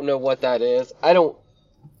 I don't know what that is. I don't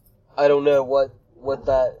know what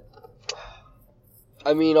that...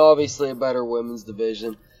 I mean, obviously a better women's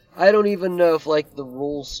division. I don't even know if, the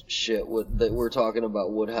rules shit that we're talking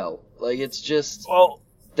about would help. Like, it's just... Well...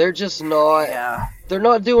 They're just not... Yeah. They're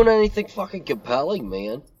not doing anything fucking compelling,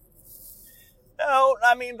 man. No,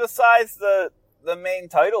 I mean, besides the main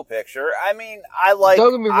title picture, I mean, I like...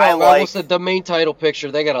 Don't get me wrong, I almost said the main title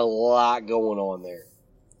picture, they got a lot going on there.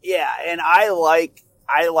 Yeah, and I like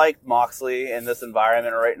Moxley in this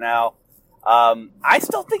environment right now. I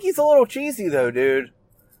still think he's a little cheesy, though, dude.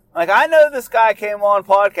 Like, I know this guy came on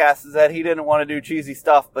podcasts and said he didn't want to do cheesy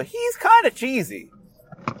stuff, but he's kind of cheesy.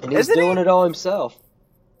 And he's doing it all himself.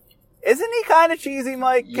 Isn't he kind of cheesy,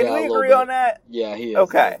 Mike? Can we agree on that? Yeah, he is.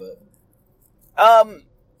 Okay. I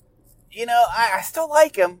still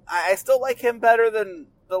like him. I still like him better than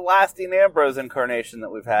the last Dean Ambrose incarnation that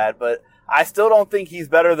we've had, but I still don't think he's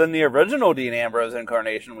better than the original Dean Ambrose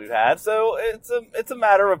incarnation we've had, so it's a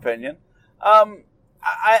matter of opinion.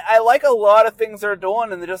 I like a lot of things they're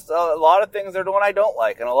doing, and just a lot of things they're doing I don't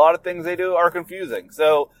like, and a lot of things they do are confusing.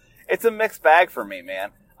 So it's a mixed bag for me, man.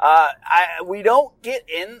 We don't get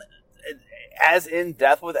as in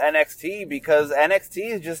depth with NXT because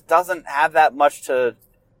NXT just doesn't have that much to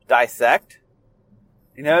dissect.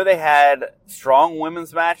 They had strong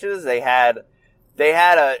women's matches. They had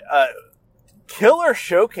a killer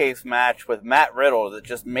showcase match with Matt Riddle that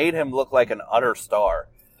just made him look like an utter star.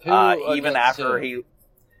 Even after he...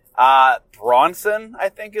 Bronson, I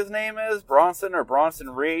think his name is. Bronson or Bronson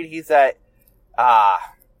Reed. He's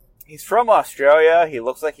from Australia. He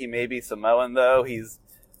looks like he may be Samoan, though. He's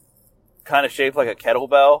kind of shaped like a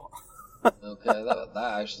kettlebell. Okay,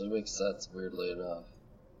 that actually makes sense, weirdly enough.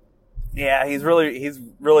 Yeah, he's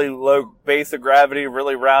really low base of gravity,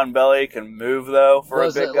 really round belly, can move, though, for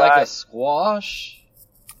a big guy. Was it like a squash?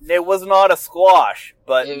 It was not a squash,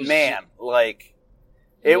 but man,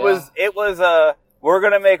 it was we're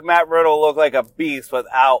going to make Matt Riddle look like a beast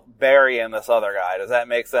without burying this other guy. Does that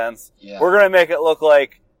make sense? Yeah. We're going to make it look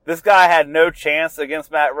like this guy had no chance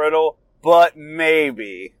against Matt Riddle, but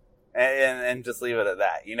maybe. And just leave it at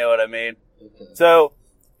that. You know what I mean? Okay. So,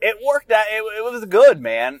 it worked out. It was good,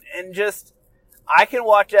 man. And I can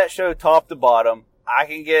watch that show top to bottom. I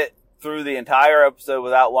can get through the entire episode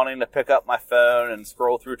without wanting to pick up my phone and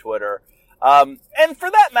scroll through Twitter. And for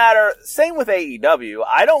that matter, same with AEW.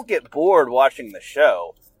 I don't get bored watching the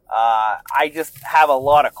show. I just have a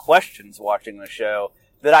lot of questions watching the show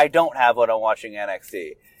that I don't have when I'm watching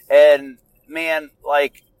NXT. And man,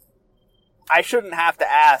 I shouldn't have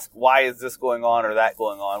to ask why is this going on or that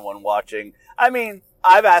going on when watching. I mean,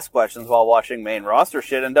 I've asked questions while watching main roster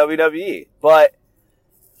shit in WWE, but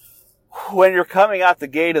when you're coming out the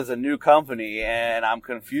gate as a new company and I'm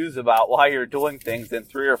confused about why you're doing things in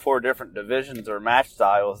 3 or 4 different divisions or match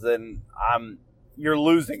styles, then you're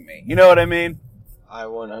losing me. You know what I mean? I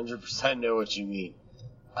 100% know what you mean.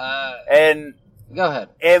 And go ahead.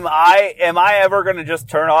 Am I ever going to just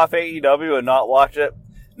turn off AEW and not watch it?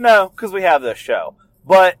 No, because we have this show.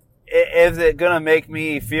 But is it going to make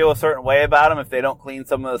me feel a certain way about them if they don't clean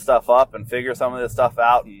some of the stuff up and figure some of this stuff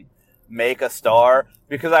out and make a star?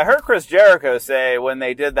 Because I heard Chris Jericho say when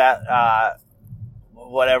they did that,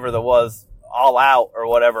 whatever that was, All Out or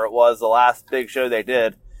whatever it was, the last big show they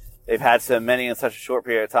did, they've had so many in such a short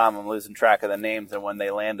period of time. I'm losing track of the names and when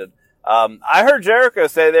they landed. I heard Jericho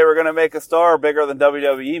say they were going to make a star bigger than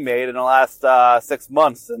WWE made in the last 6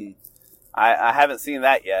 months, and I haven't seen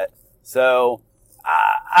that yet. So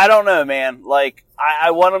I don't know, man. Like,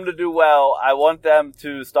 I want them to do well. I want them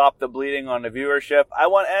to stop the bleeding on the viewership. I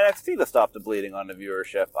want NXT to stop the bleeding on the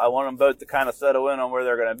viewership. I want them both to kind of settle in on where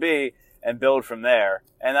they're going to be and build from there,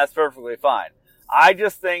 and that's perfectly fine. I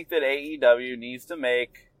just think that AEW needs to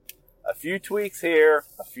make a few tweaks here,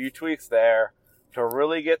 a few tweaks there, to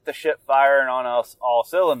really get the shit firing on us all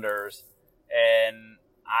cylinders. And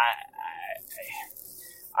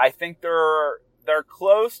I think they're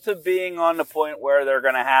close to being on the point where they're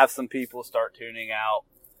going to have some people start tuning out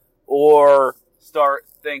or start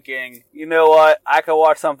thinking, you know what, I can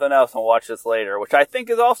watch something else and watch this later, which I think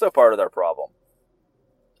is also part of their problem.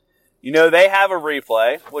 You know, they have a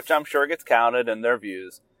replay, which I'm sure gets counted in their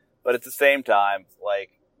views, but at the same time,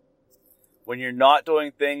 like, when you're not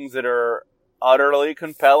doing things that are utterly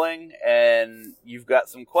compelling and you've got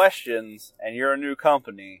some questions and you're a new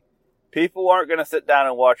company, people aren't going to sit down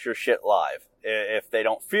and watch your shit live if they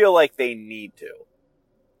don't feel like they need to.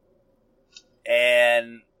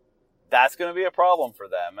 And that's going to be a problem for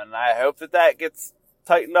them. And I hope that gets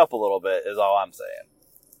tightened up a little bit is all I'm saying.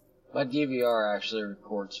 My DVR actually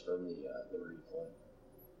records from the replay.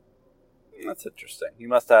 That's interesting. You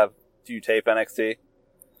must have, do you tape NXT?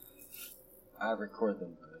 I record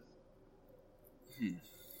them both.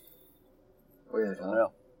 Weird, huh?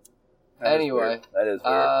 No. Anyway, that is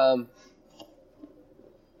weird.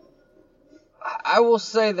 I will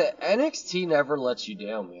say that NXT never lets you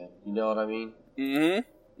down, man. You know what I mean?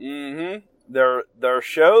 Their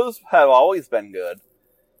shows have always been good,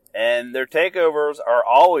 and their takeovers are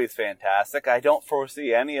always fantastic. I don't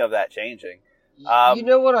foresee any of that changing. You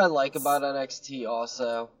know what I like about NXT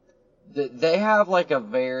also? They have like a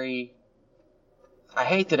very... I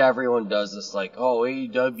hate that everyone does this, like, oh,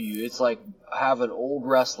 AEW, it's like having old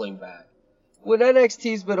wrestling back. When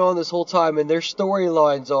NXT's been on this whole time and their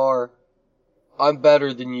storylines are, I'm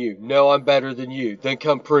better than you. No, I'm better than you. Then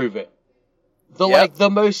come prove it. Like, the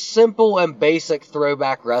most simple and basic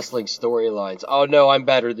throwback wrestling storylines. Oh, no, I'm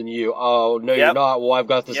better than you. Oh, no, you're not. Well, I've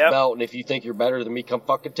got this belt, and if you think you're better than me, come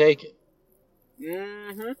fucking take it.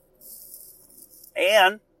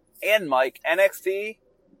 And Mike, NXT...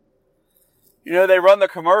 You know, they run the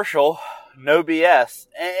commercial, no BS,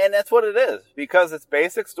 and that's what it is, because it's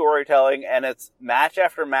basic storytelling, and it's match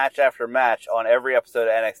after match after match on every episode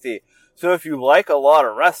of NXT. So if you like a lot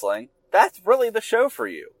of wrestling, that's really the show for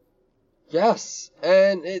you. Yes,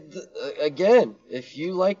 and again, if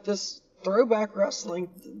you like this throwback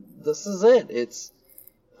wrestling, this is it.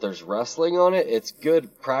 There's wrestling on it, it's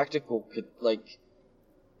good, practical,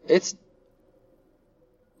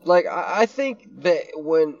 I think that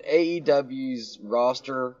when AEW's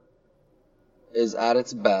roster is at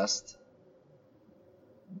its best,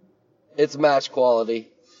 its match quality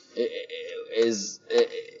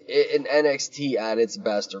and NXT at its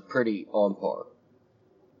best are pretty on par.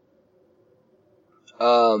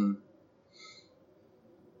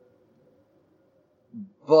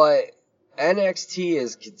 But NXT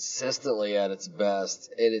is consistently at its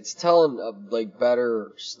best, and it's telling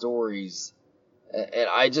better stories. And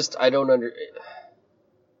I don't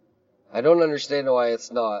understand why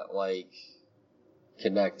it's not,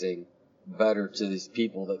 connecting better to these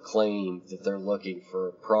people that claim that they're looking for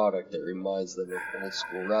a product that reminds them of old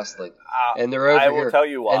school wrestling. And they're over here. I will tell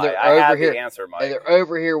you why. I have the answer, Mike. And they're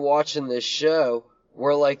over here watching this show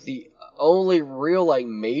where, the only real,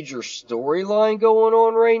 major storyline going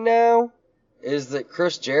on right now is that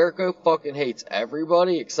Chris Jericho fucking hates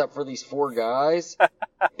everybody except for these 4 guys.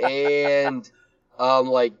 And...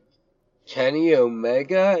 Kenny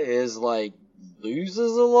Omega is, loses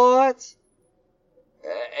a lot,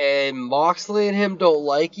 and Moxley and him don't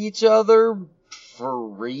like each other for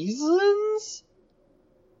reasons,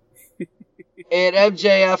 and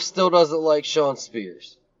MJF still doesn't like Shawn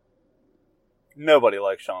Spears. Nobody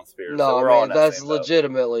likes Shawn Spears. No, so man, that's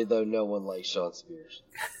legitimately, though, no one likes Shawn Spears.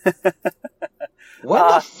 When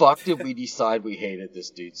the fuck did we decide we hated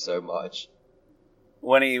this dude so much?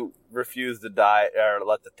 When he refused to die, or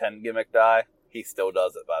let the 10 gimmick die, he still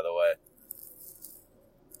does it, by the way.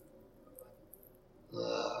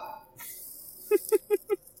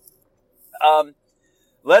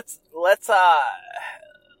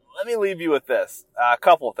 Let me leave you with this. A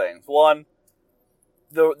couple things. One,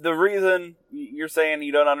 the reason you're saying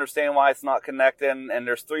you don't understand why it's not connecting, and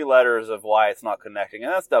there's 3 letters of why it's not connecting,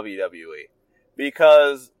 and that's WWE.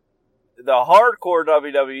 Because the hardcore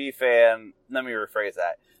WWE fan, let me rephrase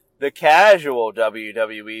that, the casual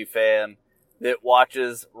WWE fan that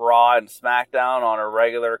watches Raw and SmackDown on a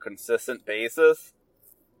regular, consistent basis,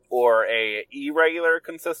 or a irregular,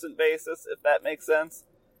 consistent basis, if that makes sense,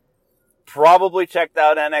 probably checked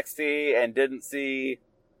out NXT and didn't see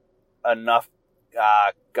enough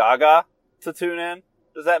Gaga to tune in.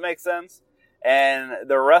 Does that make sense? And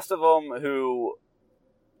the rest of them who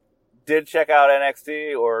did check out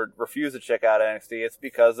NXT or refuse to check out NXT, it's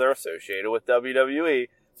because they're associated with WWE,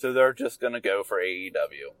 so they're just going to go for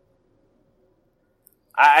AEW.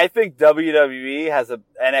 I think NXT has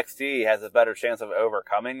a better chance of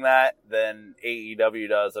overcoming that than AEW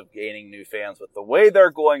does of gaining new fans with the way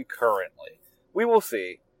they're going currently. We will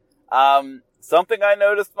see. Something I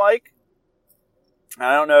noticed, Mike,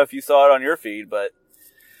 I don't know if you saw it on your feed, but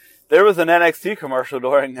there was an NXT commercial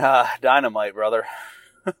during Dynamite, brother.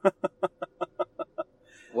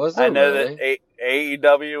 Was there? I know really? that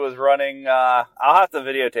AEW was running. I'll have to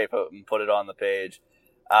videotape it and put it on the page.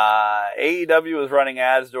 AEW was running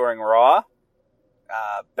ads during Raw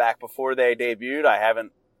back before they debuted.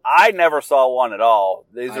 I never saw one at all.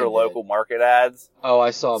 These are local market ads. Oh,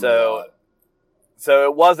 I saw them. So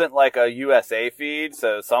it wasn't like a USA feed.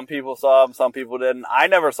 So some people saw them, some people didn't. I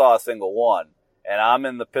never saw a single one, and I'm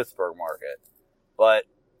in the Pittsburgh market. But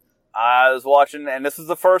I was watching, and this is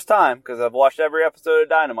the first time because I've watched every episode of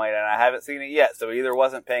Dynamite and I haven't seen it yet. So either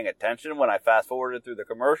wasn't paying attention when I fast forwarded through the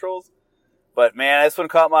commercials. But man, this one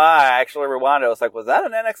caught my eye. I actually rewinded. I was like, was that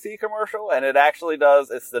an NXT commercial? And it actually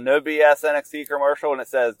does. It's the No BS NXT commercial, and it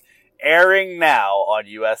says, airing now on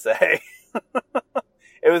USA.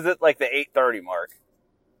 It was at like the 8:30 mark.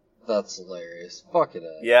 That's hilarious. Fuck it.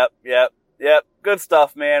 Yep. Good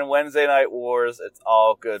stuff, man. Wednesday Night Wars. It's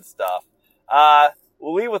all good stuff.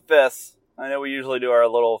 We'll leave with this. I know we usually do our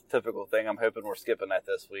little typical thing. I'm hoping we're skipping that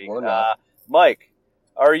this week. Mike,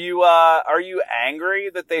 are you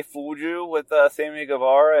angry that they fooled you with Sammy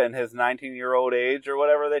Guevara and his 19-year-old age or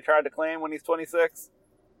whatever they tried to claim when he's 26?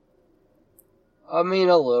 I mean,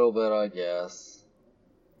 a little bit, I guess.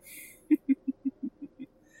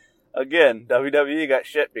 Again, WWE got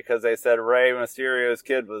shit because they said Rey Mysterio's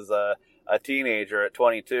kid was a teenager at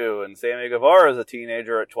 22, and Sammy Guevara is a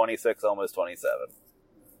teenager at 26, almost 27.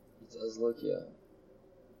 It does look, yeah.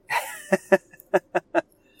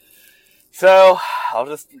 So, I'll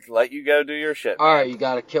just let you go do your shit. Alright, you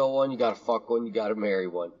gotta kill one, you gotta fuck one, you gotta marry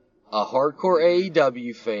one. A hardcore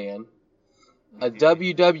AEW fan, a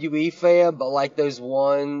WWE fan, but like those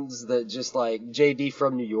ones that just like JD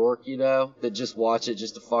from New York, you know, that just watch it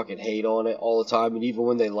just to fucking hate on it all the time, and even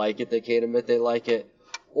when they like it, they can't admit they like it.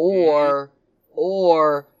 Or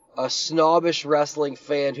a snobbish wrestling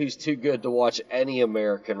fan who's too good to watch any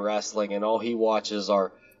American wrestling, and all he watches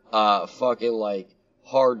are fucking like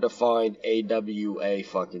hard to find AWA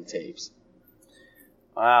fucking tapes.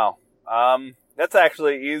 Wow. That's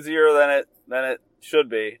actually easier than it should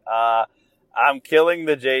be. I'm killing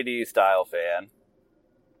the JD style fan.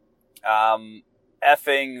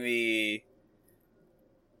 Effing the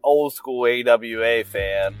old school AWA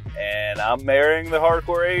fan, and I'm marrying the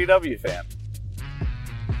hardcore AEW fan.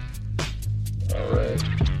 Alright.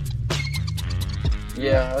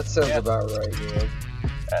 Yeah, that sounds about right, man.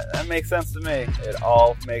 That makes sense to me. It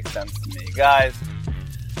all makes sense to me. Guys,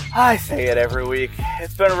 I say it every week.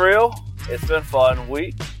 It's been real. It's been fun.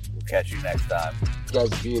 We'll catch you next time. You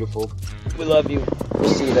guys are beautiful. We love you. We'll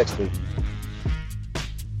see you next week.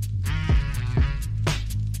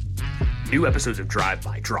 New episodes of Drive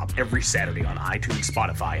By drop every Saturday on iTunes,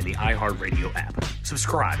 Spotify, and the iHeartRadio app.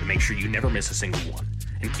 Subscribe and make sure you never miss a single one.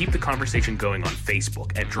 And keep the conversation going on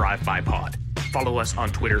Facebook at Drive By Pod. Follow us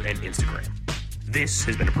on Twitter and Instagram. This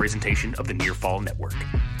has been a presentation of the Near Fall Network.